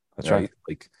decisions. That's right.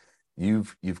 Like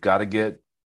you've got to get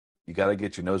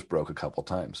your nose broke a couple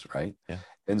times, right? Yeah.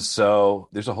 And so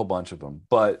there's a whole bunch of them.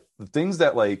 But the things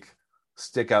that like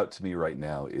stick out to me right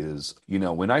now is,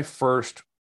 when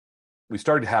we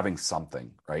started having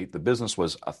something, right? The business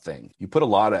was a thing. You put a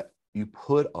lot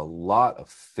of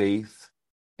faith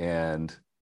and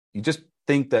you just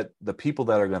think that the people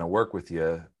that are going to work with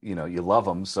you, you love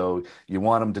them. So you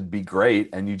want them to be great,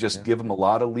 and you just give them a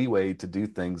lot of leeway to do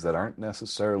things that aren't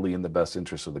necessarily in the best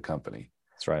interest of the company.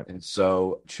 That's right. And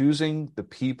so choosing the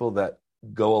people that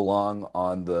go along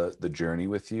on the journey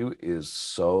with you is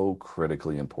so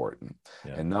critically important.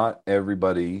 Yeah. And not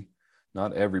everybody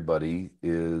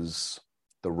is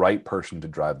the right person to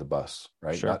drive the bus,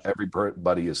 right? Sure. Not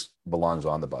everybody belongs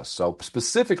on the bus. So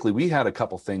specifically, we had a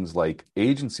couple things like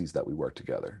agencies that we worked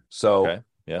together. So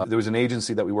there was an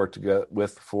agency that we worked together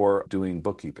with for doing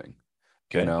bookkeeping,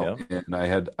 and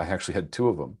I actually had two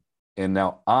of them. And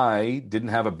now I didn't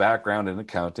have a background in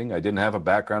accounting. I didn't have a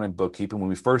background in bookkeeping. When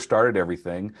we first started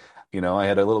everything, I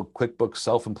had a little QuickBooks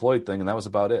self-employed thing, and that was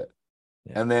about it.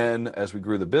 Yeah. And then as we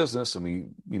grew the business and we,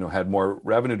 had more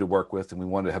revenue to work with, and we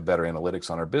wanted to have better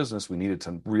analytics on our business, we needed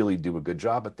to really do a good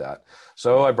job at that.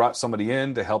 So I brought somebody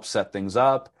in to help set things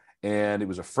up, and it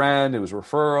was a friend, it was a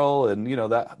referral, and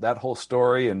that whole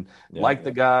story, and liked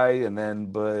the guy,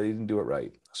 but he didn't do it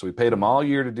right. So we paid him all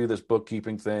year to do this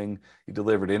bookkeeping thing. He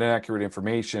delivered inaccurate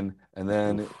information, and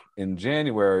then in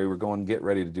January we're going to get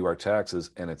ready to do our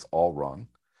taxes, and it's all wrong.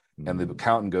 And the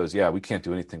accountant goes, we can't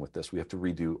do anything with this. We have to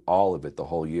redo all of it the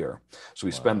whole year. So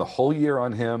we spend the whole year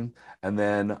on him, and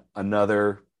then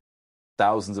another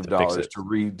thousands of dollars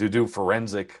to do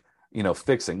forensic,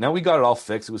 fixing. Now we got it all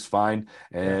fixed. It was fine.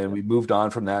 And we moved on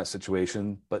from that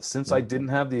situation. But since I didn't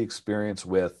have the experience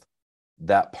with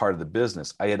that part of the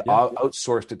business, I had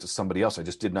outsourced it to somebody else. I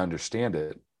just didn't understand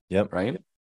it. Yep. Right.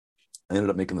 I ended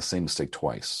up making the same mistake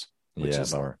twice, which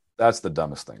is that's the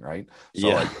dumbest thing, right?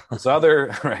 So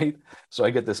I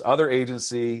get this other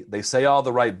agency. They say all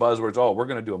the right buzzwords. Oh, we're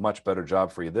going to do a much better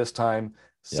job for you this time.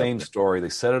 Same story. They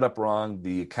set it up wrong.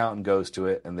 The accountant goes to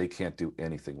it, and they can't do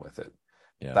anything with it.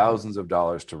 Thousands of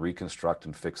dollars to reconstruct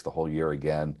and fix the whole year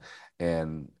again.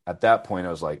 And at that point, I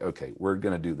was like, okay, we're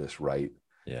going to do this right.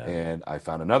 Yeah. And I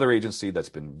found another agency that's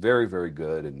been very, very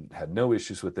good and had no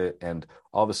issues with it. And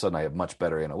all of a sudden I have much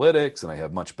better analytics, and I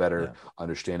have much better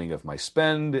understanding of my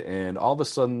spend. And all of a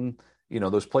sudden,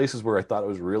 those places where I thought I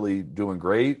was really doing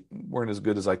great weren't as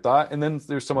good as I thought. And then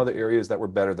there's some other areas that were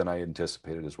better than I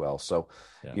anticipated as well. So,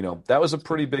 that was a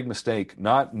pretty big mistake,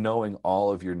 not knowing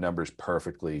all of your numbers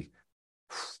perfectly.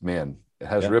 Man, it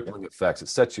has rippling effects. It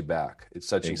sets you back. It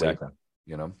sets you back.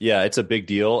 Yeah, it's a big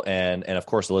deal. And of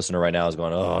course the listener right now is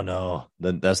going, oh no,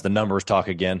 that's the numbers talk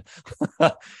again.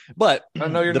 But I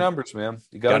know your numbers, man.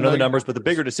 You gotta know the numbers. But the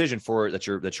bigger decision that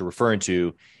you're referring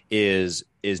to is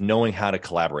knowing how to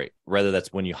collaborate, whether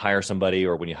that's when you hire somebody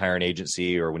or when you hire an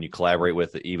agency or when you collaborate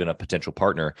with even a potential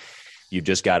partner. You've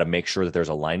just got to make sure that there's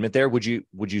alignment there. Would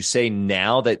you say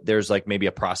now that there's like maybe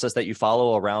a process that you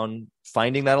follow around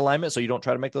finding that alignment so you don't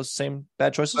try to make those same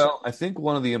bad choices? Well, I think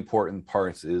one of the important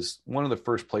parts is one of the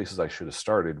first places I should have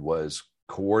started was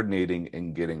coordinating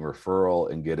and getting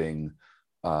referral and getting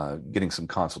some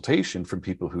consultation from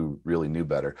people who really knew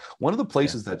better. One of the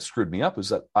places that screwed me up is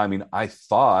that, I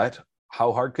thought,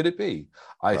 how hard could it be?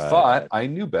 I thought I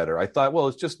knew better. I thought, well,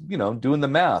 it's just, doing the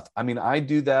math.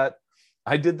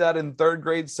 I did that in third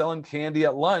grade selling candy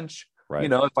at lunch. Right.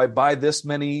 If I buy this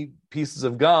many pieces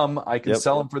of gum, I can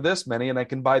sell them for this many, and I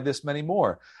can buy this many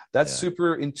more. That's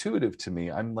super intuitive to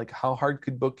me. I'm like, how hard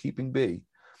could bookkeeping be?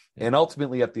 Yeah. And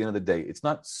ultimately, at the end of the day, it's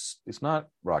not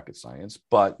rocket science,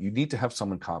 but you need to have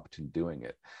someone competent doing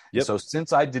it. Yep. So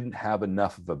since I didn't have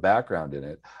enough of a background in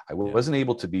it, I wasn't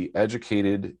able to be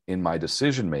educated in my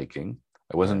decision making.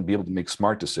 I wasn't able to make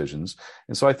smart decisions.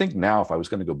 And so I think now if I was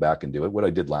going to go back and do it, what I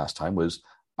did last time was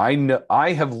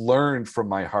I have learned from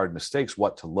my hard mistakes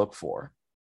what to look for.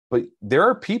 But there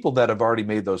are people that have already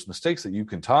made those mistakes that you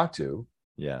can talk to.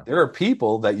 Yeah. There are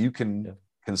people that you can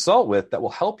consult with that will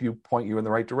help you, point you in the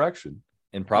right direction.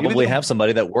 And probably have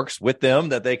somebody that works with them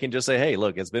that they can just say, hey,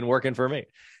 look, it's been working for me.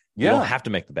 You don't have to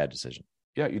make the bad decision.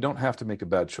 Yeah, you don't have to make a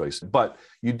bad choice. But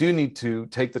you do need to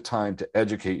take the time to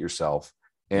educate yourself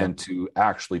and to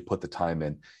actually put the time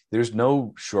in. There's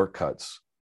no shortcuts.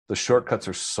 The shortcuts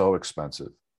are so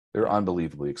expensive. They're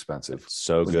unbelievably expensive.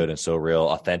 So good and so real.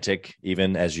 Authentic,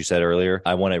 even as you said earlier.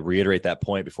 I want to reiterate that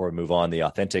point before we move on. The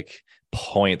authentic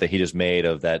point that he just made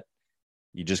of that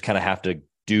you just kind of have to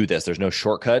do this. There's no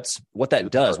shortcuts. What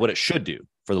that does, what it should do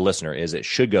for the listener is it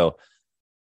should go,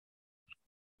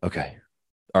 okay,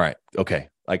 all right, okay.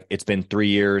 Like it's been 3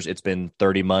 years, it's been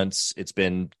 30 months, it's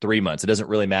been 3 months. It doesn't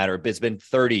really matter. It's been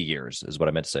 30 years is what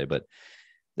I meant to say, but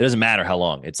it doesn't matter how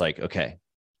long. It's like, okay,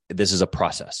 this is a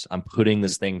process. I'm putting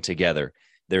this thing together.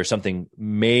 There's something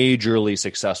majorly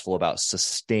successful about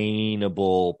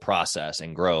sustainable process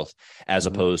and growth as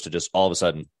opposed to just all of a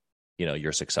sudden,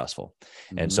 you're successful.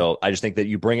 And so I just think that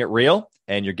you bring it real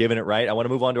and you're giving it right. I want to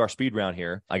move on to our speed round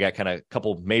here. I got kind of a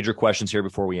couple major questions here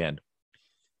before we end.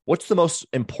 What's the most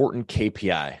important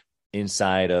KPI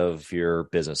inside of your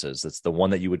businesses? That's the one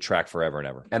that you would track forever and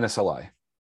ever. NSLI.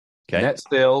 Okay. Net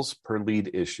sales per lead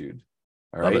issued.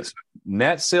 All right. So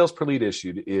net sales per lead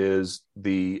issued is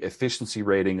the efficiency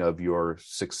rating of your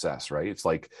success, right? It's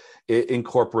like it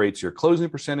incorporates your closing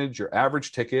percentage, your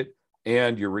average ticket,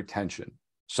 and your retention.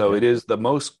 So it is the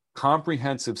most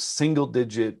comprehensive single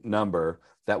digit number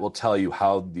that will tell you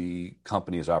how the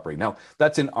company is operating. Now,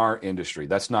 that's in our industry.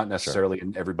 That's not necessarily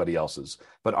in everybody else's.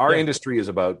 But our industry is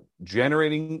about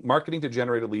marketing to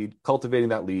generate a lead, cultivating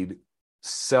that lead,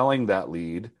 selling that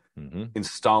lead,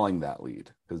 installing that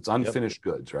lead, because it's unfinished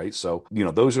goods, right? So,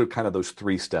 those are kind of those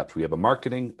three steps. We have a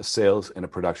marketing, a sales, and a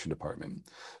production department.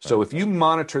 So if you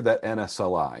monitor that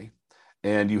NSLI,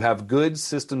 and you have good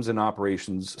systems and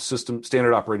operations,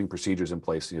 standard operating procedures in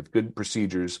place, you have good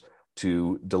procedures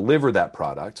to deliver that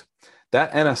product,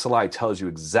 that NSLI tells you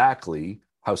exactly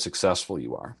how successful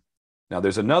you are. Now,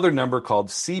 there's another number called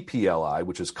CPLI,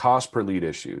 which is cost per lead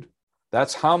issued.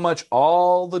 That's how much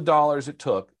all the dollars it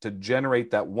took to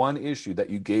generate that one issue that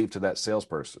you gave to that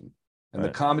salesperson. And the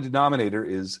common denominator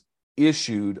is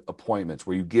issued appointments,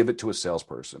 where you give it to a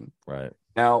salesperson. Right.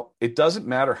 Now, it doesn't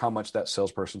matter how much that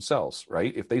salesperson sells,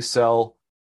 right? If they sell,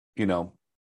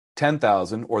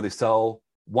 10,000 or they sell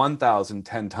 1,000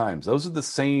 10 times, those are the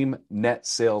same net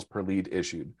sales per lead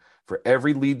issued. For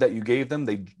every lead that you gave them,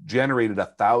 they generated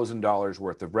 $1,000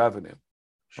 worth of revenue,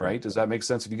 right? Does that make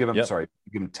sense? If you give them, you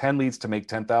give them 10 leads to make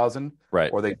 10,000,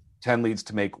 right? Or 10 leads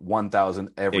to make 1,000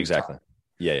 every time.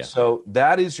 Yeah. So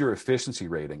that is your efficiency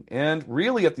rating. And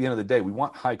really, at the end of the day, we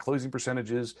want high closing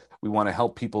percentages. We want to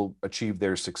help people achieve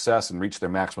their success and reach their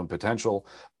maximum potential.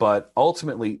 But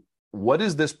ultimately, what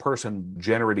is this person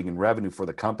generating in revenue for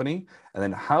the company? And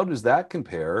then how does that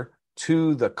compare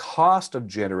to the cost of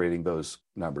generating those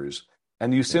numbers?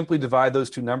 And you simply divide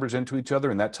those two numbers into each other,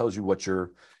 and that tells you what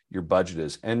your budget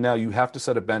is. And now you have to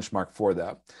set a benchmark for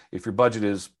that. If your budget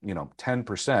is,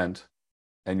 10%,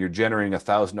 and you're generating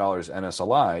 $1,000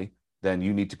 NSLI, then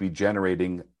you need to be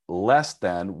generating less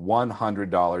than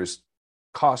 $100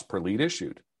 cost per lead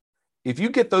issued. If you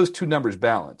get those two numbers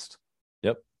balanced,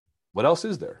 what else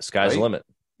is there? Sky's the limit.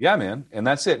 Yeah, man. And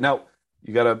that's it. Now,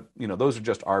 you got to, those are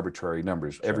just arbitrary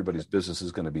numbers. Everybody's business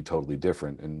is going to be totally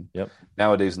different. And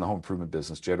nowadays in the home improvement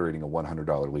business, generating a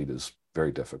 $100 lead is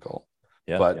very difficult.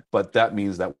 But that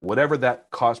means that whatever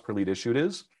that cost per lead issued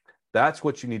is, that's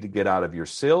what you need to get out of your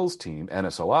sales team,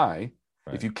 NSLI.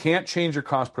 Right. If you can't change your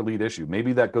cost per lead issue,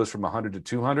 maybe that goes from 100 to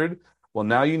 200. Well,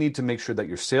 now you need to make sure that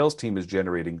your sales team is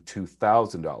generating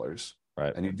 $2,000.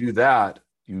 Right. And you do that,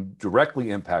 you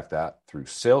directly impact that through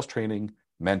sales training,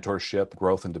 mentorship,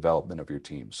 growth, and development of your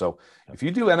team. So if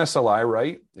you do NSLI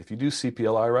right, if you do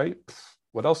CPLI right,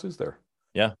 what else is there?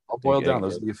 Yeah. I'll boil down.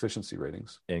 Those are the efficiency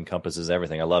ratings. It encompasses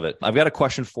everything. I love it. I've got a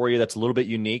question for you that's a little bit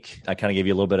unique. I kind of gave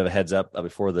you a little bit of a heads up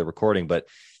before the recording, but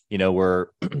we're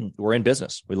in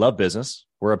business. We love business.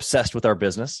 We're obsessed with our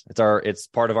business. It's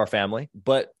part of our family,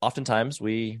 but oftentimes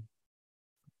we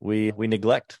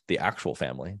neglect the actual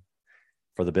family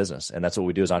for the business. And that's what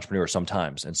we do as entrepreneurs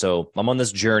sometimes. And so I'm on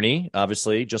this journey,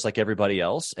 obviously, just like everybody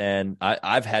else. And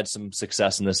I've had some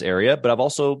success in this area, but I've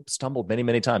also stumbled many,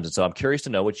 many times. And so I'm curious to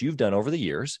know what you've done over the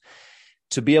years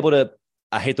to be able to,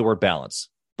 I hate the word balance,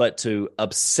 but to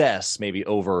obsess maybe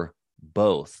over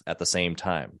both at the same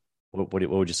time. What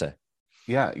would you say?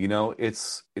 Yeah.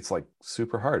 It's like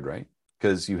super hard, right?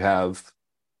 Because you have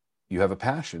a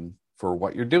passion for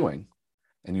what you're doing.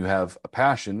 And you have a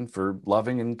passion for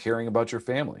loving and caring about your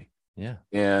family. Yeah.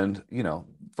 And,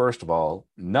 first of all,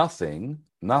 nothing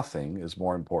is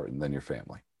more important than your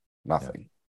family. Nothing.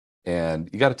 Yeah. And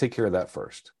you got to take care of that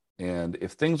first. And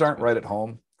if things aren't right at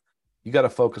home, you got to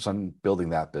focus on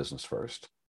building that business first.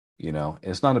 And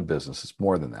it's not a business. It's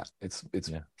more than that. It's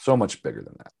so much bigger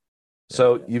than that. Yeah.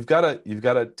 So you've got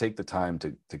to take the time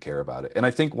to care about it. And I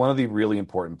think one of the really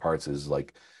important parts is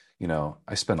like,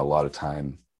 I spend a lot of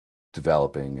time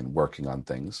developing and working on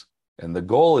things. And the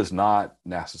goal is not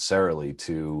necessarily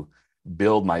to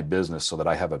build my business so that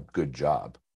I have a good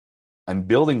job. I'm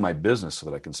building my business so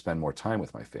that I can spend more time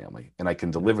with my family and I can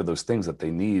deliver those things that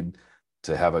they need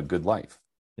to have a good life.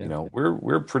 Yeah.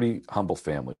 We're a pretty humble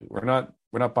family. We're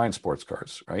not buying sports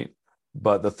cars, right?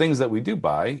 But the things that we do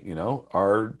buy,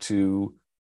 are to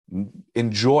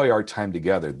enjoy our time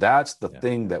together. That's the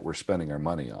thing that we're spending our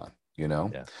money on,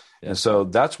 Yeah. And so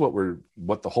that's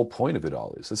what the whole point of it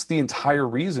all is. It's the entire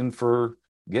reason for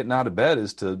getting out of bed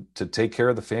is to take care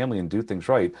of the family and do things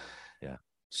right. Yeah.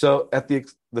 So at the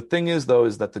the thing is, though,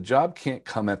 is that the job can't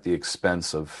come at the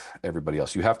expense of everybody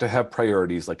else. You have to have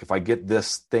priorities. Like if I get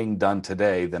this thing done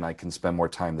today, then I can spend more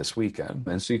time this weekend.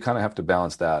 And so you kind of have to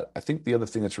balance that. I think the other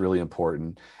thing that's really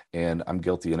important, and I'm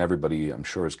guilty, and everybody I'm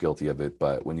sure is guilty of it,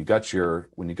 but when you got your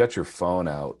phone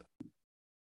out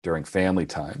during family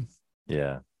time,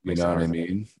 yeah, you know what I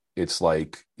mean? It's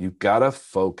like you gotta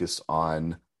focus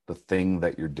on the thing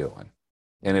that you're doing.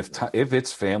 And if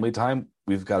it's family time,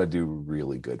 we've got to do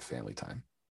really good family time.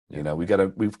 You know,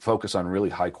 we focus on really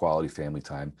high quality family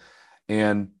time.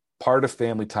 And part of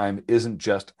family time isn't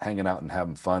just hanging out and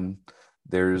having fun.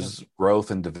 There's growth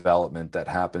and development that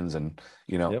happens. And,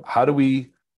 you know, how do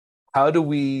we,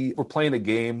 we're playing a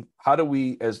game. How do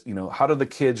we, how do the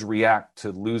kids react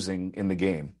to losing in the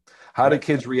game? How do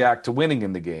kids react to winning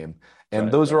in the game?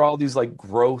 And those are all these like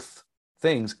growth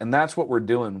things. And that's what we're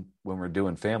doing when we're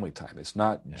doing family time. It's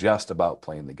not just about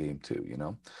playing the game too, you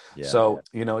know? So,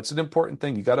 you know, it's an important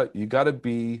thing. You've got to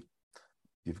be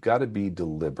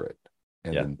deliberate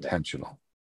and intentional.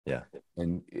 Yeah.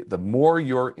 And the more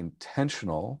you're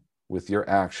intentional with your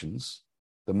actions,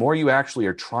 the more you actually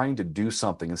are trying to do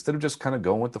something instead of just kind of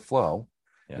going with the flow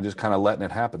and just kind of letting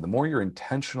it happen. The more you're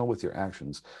intentional with your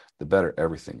actions, the better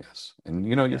everything is. And,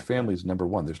 you know, your family is number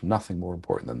one. There's nothing more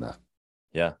important than that.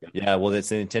 Yeah. Yeah. Well, it's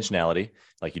the intentionality,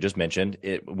 like you just mentioned.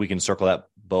 We can circle that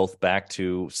both back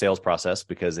to sales process,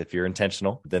 because if you're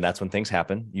intentional, then that's when things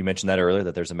happen. You mentioned that earlier,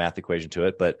 that there's a math equation to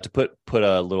it. But to put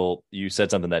a little, you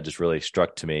said something that just really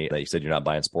struck to me, that you said you're not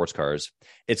buying sports cars.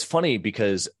 It's funny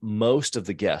because most of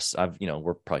the guests,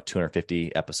 we're probably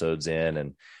 250 episodes in,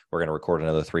 and we're going to record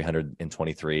another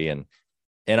 323. And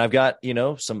I've got,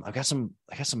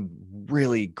 some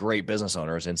really great business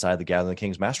owners inside the Gathering the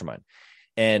Kings Mastermind.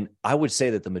 And I would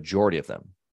say that the majority of them,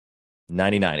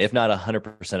 99, if not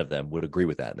 100% of them, would agree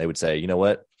with that. They would say, you know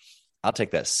what, I'll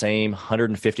take that same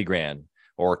 150 grand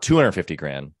or 250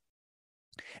 grand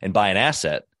and buy an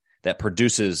asset that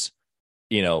produces,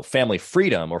 family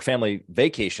freedom or family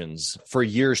vacations for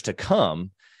years to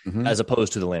come, as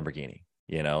opposed to the Lamborghini,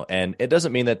 and it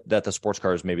doesn't mean that the sports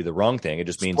car is maybe the wrong thing. It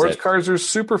just means sports cars are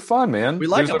super fun, man. We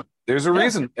like them. There's a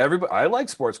reason. I like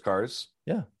sports cars.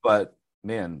 Yeah. But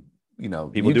man,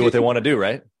 people do what they want to do,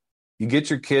 right? You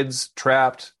get your kids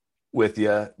trapped with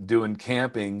you doing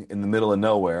camping in the middle of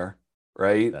nowhere,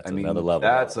 right? That's another level.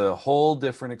 That's a whole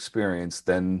different experience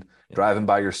than driving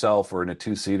by yourself or in a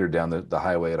two-seater down the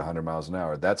highway at 100 miles an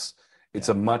hour. It's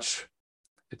a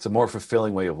more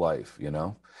fulfilling way of life,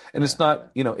 And it's not,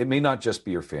 it may not just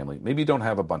be your family. Maybe you don't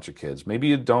have a bunch of kids.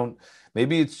 Maybe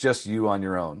it's just you on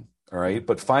your own, all right?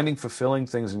 But finding fulfilling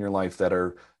things in your life that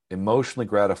are emotionally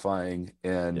gratifying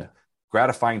and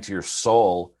gratifying to your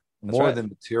soul more than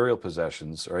material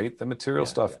possessions, right? The material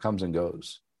stuff comes and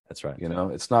goes. That's right.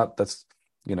 It's not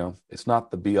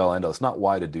the be all end all. It's not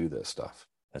why to do this stuff.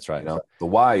 That's right. The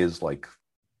why is like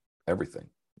everything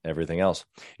else.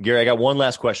 Gary, I got one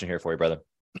last question here for you, brother.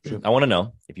 Sure. I want to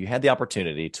know, if you had the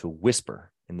opportunity to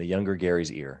whisper in the younger Gary's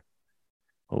ear,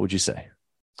 what would you say?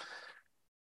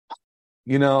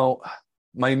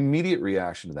 My immediate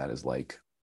reaction to that is like,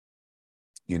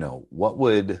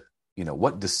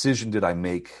 what decision did I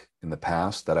make in the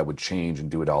past that I would change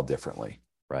and do it all differently?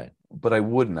 Right. But I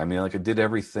wouldn't. I mean, like I did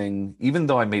everything, even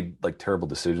though I made like terrible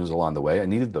decisions along the way, I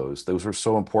needed those. Those were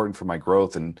so important for my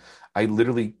growth. And I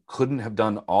literally couldn't have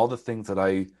done all the things that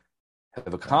I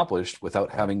have accomplished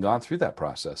without having gone through that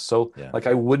process. So like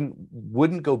I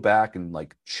wouldn't go back and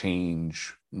like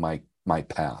change my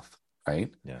path.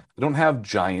 Right. Yeah. I don't have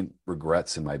giant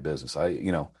regrets in my business. I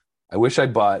wish I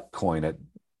bought coin at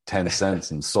 10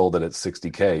 cents and sold it at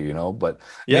 60K, but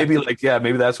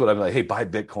maybe that's what I'm like, hey, buy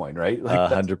Bitcoin, right?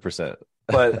 Like 100%.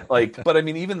 but I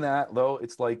mean, even that though,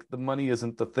 it's like the money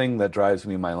isn't the thing that drives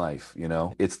me in my life,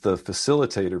 it's the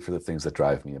facilitator for the things that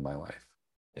drive me in my life.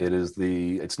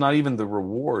 It's not even the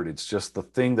reward. It's just the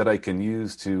thing that I can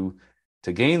use to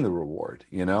gain the reward,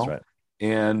 That's right.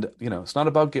 And, it's not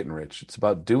about getting rich. It's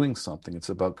about doing something. It's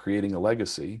about creating a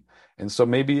legacy. And so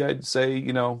maybe I'd say,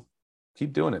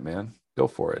 keep doing it, man. Go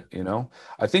for it.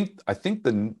 I think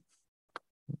the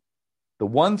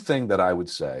one thing that I would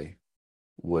say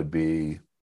would be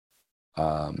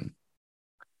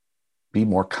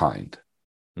more kind.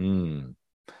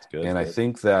 Good. And I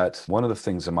think that one of the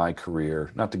things in my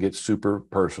career, not to get super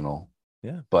personal,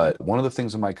 but one of the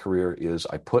things in my career is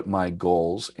I put my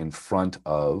goals in front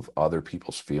of other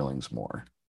people's feelings more.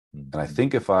 And I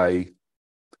think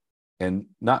and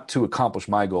not to accomplish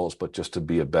my goals, but just to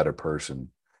be a better person,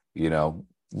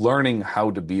 learning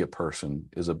how to be a person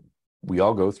we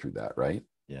all go through that, right?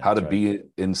 How to be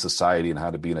in society and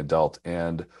how to be an adult.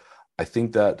 And I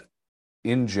think that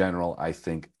in general, I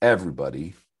think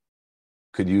everybody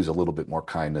could use a little bit more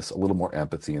kindness, a little more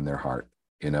empathy in their heart.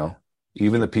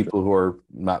 Even the people who are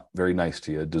not very nice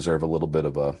to you deserve a little bit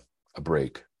of a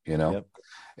break. Yep.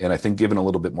 And I think giving a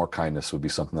little bit more kindness would be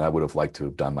something that I would have liked to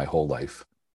have done my whole life.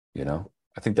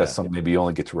 I think that's something maybe you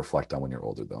only get to reflect on when you're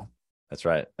older, though. That's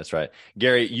right. That's right.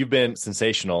 Gary, you've been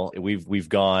sensational. We've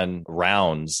gone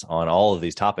rounds on all of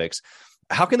these topics.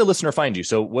 How can the listener find you?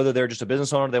 So whether they're just a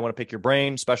business owner, they want to pick your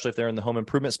brain, especially if they're in the home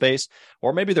improvement space,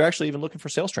 or maybe they're actually even looking for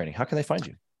sales training, how can they find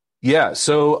you? Yeah.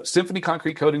 So Symphony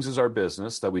Concrete Coatings is our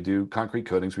business that we do concrete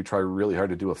coatings. We try really hard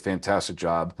to do a fantastic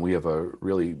job. We have a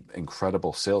really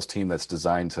incredible sales team that's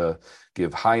designed to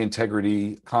give high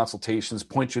integrity consultations,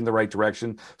 point you in the right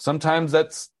direction.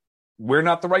 Sometimes we're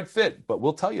not the right fit, but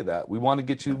we'll tell you that. We want to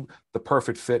get you the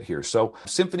perfect fit here. So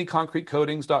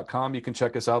symphonyconcretecoatings.com. You can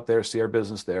check us out there, see our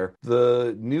business there.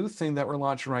 The new thing that we're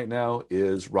launching right now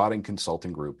is Rotting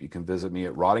Consulting Group. You can visit me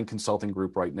at Rotting Consulting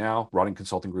Group right now,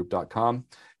 rottingconsultinggroup.com.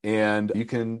 And you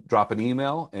can drop an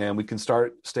email and we can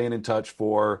start staying in touch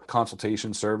for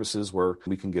consultation services where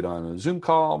we can get on a Zoom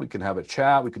call, we can have a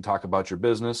chat, we can talk about your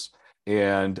business.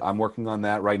 And I'm working on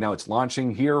that right now. It's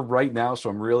launching here right now, so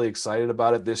I'm really excited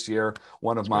about it this year.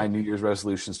 One of my New Year's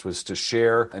resolutions was to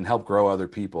share and help grow other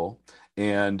people.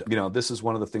 And, this is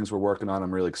one of the things we're working on.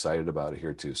 I'm really excited about it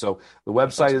here too. So the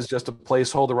website is just a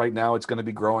placeholder right now. It's going to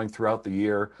be growing throughout the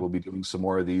year. We'll be doing some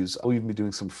more of these. We'll even be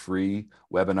doing some free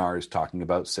webinars talking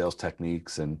about sales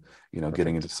techniques and,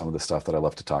 getting into some of the stuff that I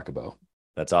love to talk about.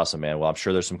 That's awesome, man. Well, I'm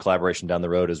sure there's some collaboration down the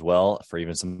road as well for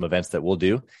even some events that we'll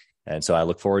do. And so I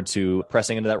look forward to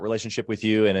pressing into that relationship with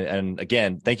you. And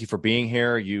again, thank you for being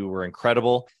here. You were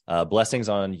incredible. Blessings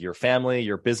on your family,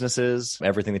 your businesses,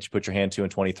 everything that you put your hand to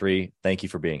in 23. Thank you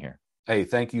for being here. Hey,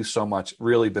 thank you so much.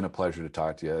 Really been a pleasure to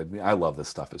talk to you. I mean, I love this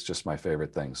stuff. It's just my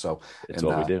favorite thing. So it's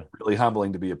what we do. Really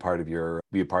humbling to be a part of your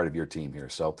team here.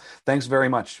 So thanks very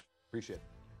much. Appreciate it.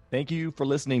 Thank you for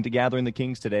listening to Gathering the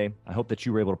Kings today. I hope that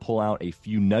you were able to pull out a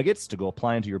few nuggets to go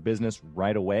apply into your business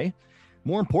right away.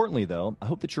 More importantly, though, I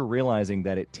hope that you're realizing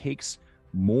that it takes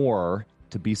more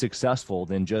to be successful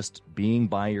than just being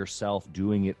by yourself,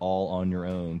 doing it all on your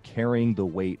own, carrying the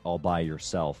weight all by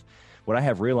yourself. What I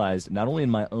have realized, not only in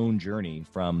my own journey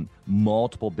from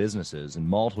multiple businesses and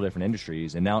multiple different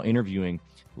industries, and now interviewing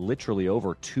literally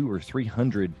over 200 or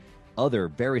 300 other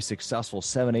very successful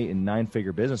 7, 8, and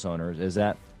 9-figure business owners, is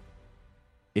that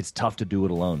it's tough to do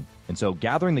it alone. And so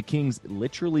Gathering the Kings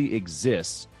literally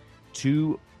exists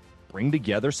to bring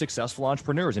together successful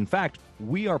entrepreneurs. In fact,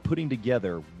 we are putting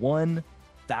together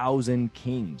 1,000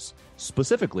 kings,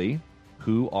 specifically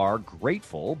who are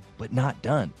grateful but not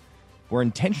done. We're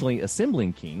intentionally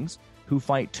assembling kings who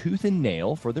fight tooth and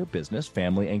nail for their business,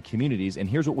 family, and communities. And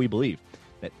here's what we believe,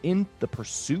 that in the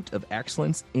pursuit of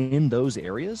excellence in those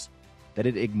areas, that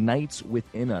it ignites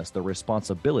within us the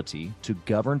responsibility to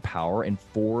govern power and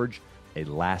forge a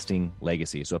lasting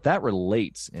legacy. So if that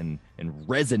relates and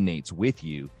resonates with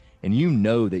you, and you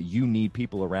know that you need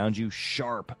people around you,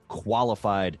 sharp,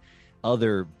 qualified,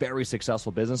 other very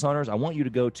successful business owners, I want you to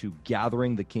go to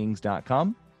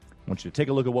gatheringthekings.com. I want you to take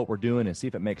a look at what we're doing and see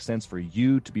if it makes sense for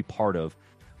you to be part of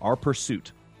our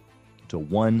pursuit to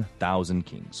 1,000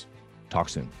 kings. Talk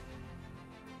soon.